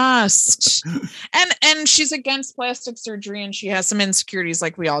 And she's against plastic surgery and she has some insecurities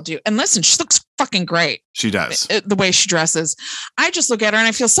like we all do. And listen, she looks fucking great. She does. The way she dresses. I just look at her and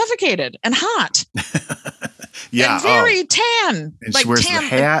I feel suffocated and hot. Yeah. And very tan. And like she wears the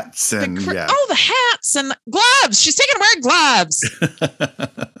hats and the hats and the gloves. She's taking wearing gloves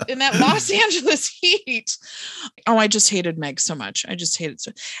in that Los Angeles heat. Oh, I just hated Meg so much. I just hated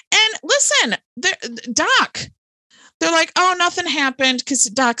so. And listen, Doc, they're like, oh, nothing happened because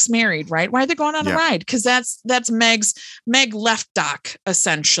Doc's married, right? Why are they going on a ride? Because that's Meg left Doc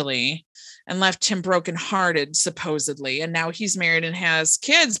essentially. And left him brokenhearted, supposedly. And now he's married and has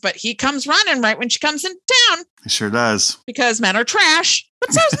kids, but he comes running right when she comes in town. He sure does. Because men are trash.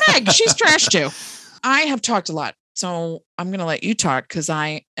 But so's Meg. She's trash too. I have talked a lot. So I'm going to let you talk because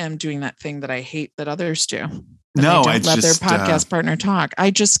I am doing that thing that I hate that others do. No, I let their podcast partner talk. I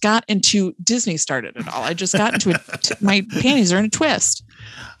just got into Disney started it all. I just got into it. My panties are in a twist.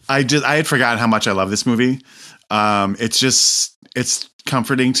 I had forgotten how much I love this movie. It's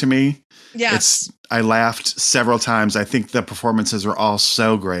comforting to me. Yes. I laughed several times. I think the performances are all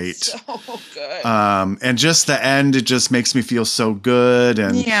so great. So good. And just the end, it just makes me feel so good.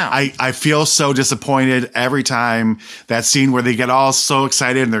 And I feel so disappointed every time that scene where they get all so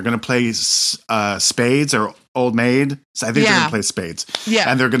excited and they're going to play spades or Old Maid. So I think they're going to play spades. Yeah.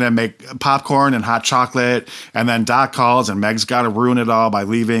 And they're going to make popcorn and hot chocolate. And then Doc calls and Meg's got to ruin it all by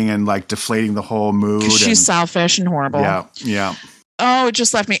leaving and like deflating the whole mood. She's selfish and horrible. Yeah. Yeah. Oh, it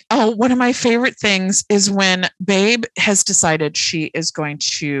just left me. Oh, one of my favorite things is when Babe has decided she is going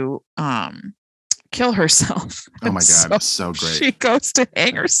to kill herself. Oh my God, so great. She goes to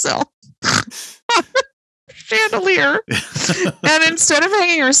hang herself on the chandelier. And instead of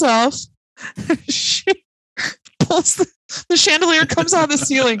hanging herself, she pulls the chandelier comes out of the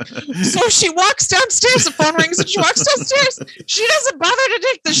ceiling. So she walks downstairs, the phone rings and she walks downstairs. She doesn't bother to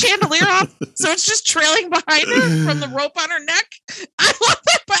take the chandelier off. So it's just trailing behind her from the rope on her neck. I love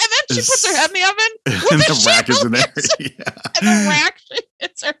that. And then she puts her head in the oven. And the rack is in there. Yeah. And the rack,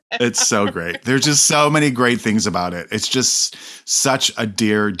 it's her head. It's so great. There's just so many great things about it. It's just such a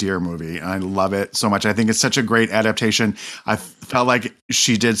dear, dear movie. And I love it so much. I think it's such a great adaptation. I felt like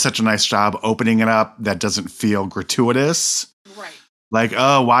she did such a nice job opening it up that doesn't feel gratuitous. Right. Like,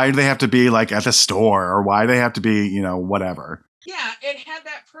 oh, why do they have to be like at the store or why do they have to be, whatever. Yeah. It had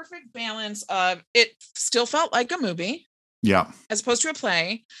that perfect balance of it still felt like a movie. Yeah. As opposed to a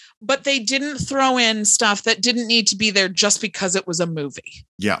play, but they didn't throw in stuff that didn't need to be there just because it was a movie.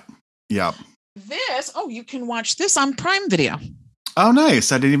 Yeah. Yeah. You can watch this on Prime Video. Oh,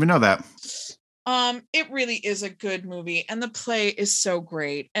 nice. I didn't even know that. It really is a good movie and the play is so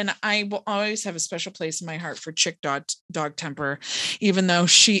great. And I will always have a special place in my heart for Chick Dog Temper, even though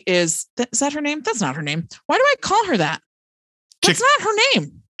she is that her name? That's not her name. Why do I call her that? That's not her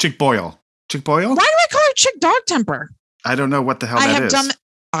name. Chick Boyle. Chick Boyle? Why do I call her Chick Dog Temper? I don't know what the hell that is.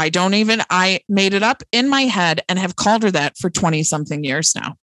 I made it up in my head and have called her that for 20 something years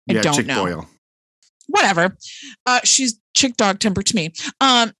now. I don't Chick know. Boyle. Whatever. She's Chick Dog Temper to me.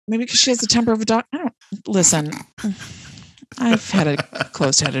 Maybe because she has the temper of a dog. Listen. I've had a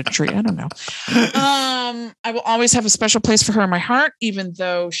closed-headed tree. I don't know. I will always have a special place for her in my heart, even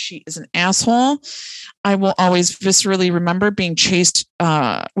though she is an asshole. I will always viscerally remember being chased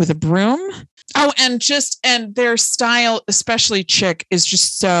with a broom. Oh, and their style, especially Chick, is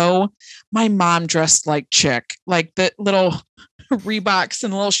just so. My mom dressed like Chick, like the little Reeboks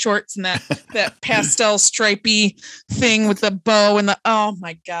and the little shorts and that pastel stripy thing with the bow and oh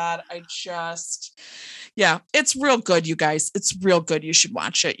my God, it's real good, you guys. It's real good. You should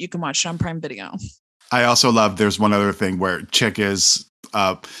watch it. You can watch it on Prime Video. I also love, there's one other thing where Chick is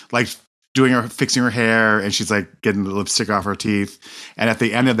like fixing her hair and she's like getting the lipstick off her teeth. And at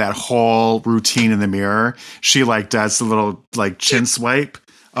the end of that whole routine in the mirror, she like does the little like chin swipe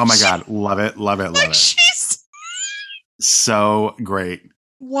Oh my God. Love it. Love it. Love Like it. she's So great.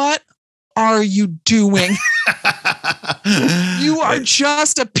 what are you doing? You are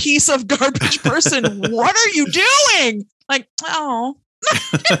just a piece of garbage person. What are you doing? Like, oh,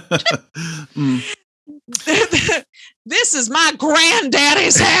 Mm. this is my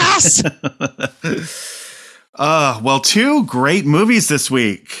granddaddy's house. Well, 2 great movies this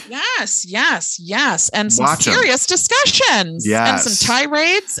week. Yes. And some Watch 'em. serious discussions. Yes. And some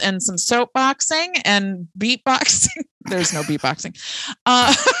tirades and some soapboxing and beatboxing. There's no beatboxing.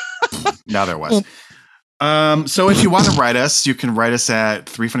 Now there was. So if you want to write us, you can write us at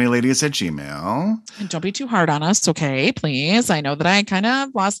 3funnyladies@gmail.com. And don't be too hard on us, okay? Please. I know that I kind of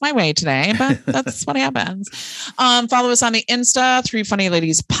lost my way today, but that's what happens. Follow us on the Insta, 3 Funny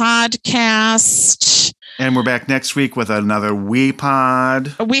Ladies Podcast. And we're back next week with another Wee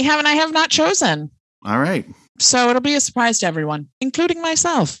Pod. We have and I have not chosen. All right. So it'll be a surprise to everyone, including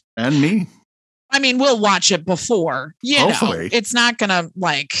myself. And me. I mean, we'll watch it before. Hopefully. It's not going to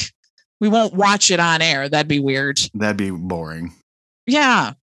we won't watch it on air. That'd be weird. That'd be boring.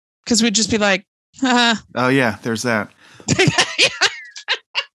 Yeah. Because we'd just be like, oh, yeah, there's that.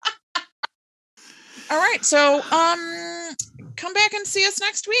 All right. So come back and see us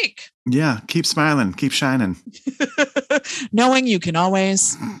next week. Yeah. Keep smiling. Keep shining. Knowing you can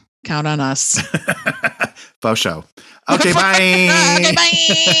always count on us. Faux show. Okay, bye. Okay,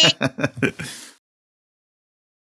 bye.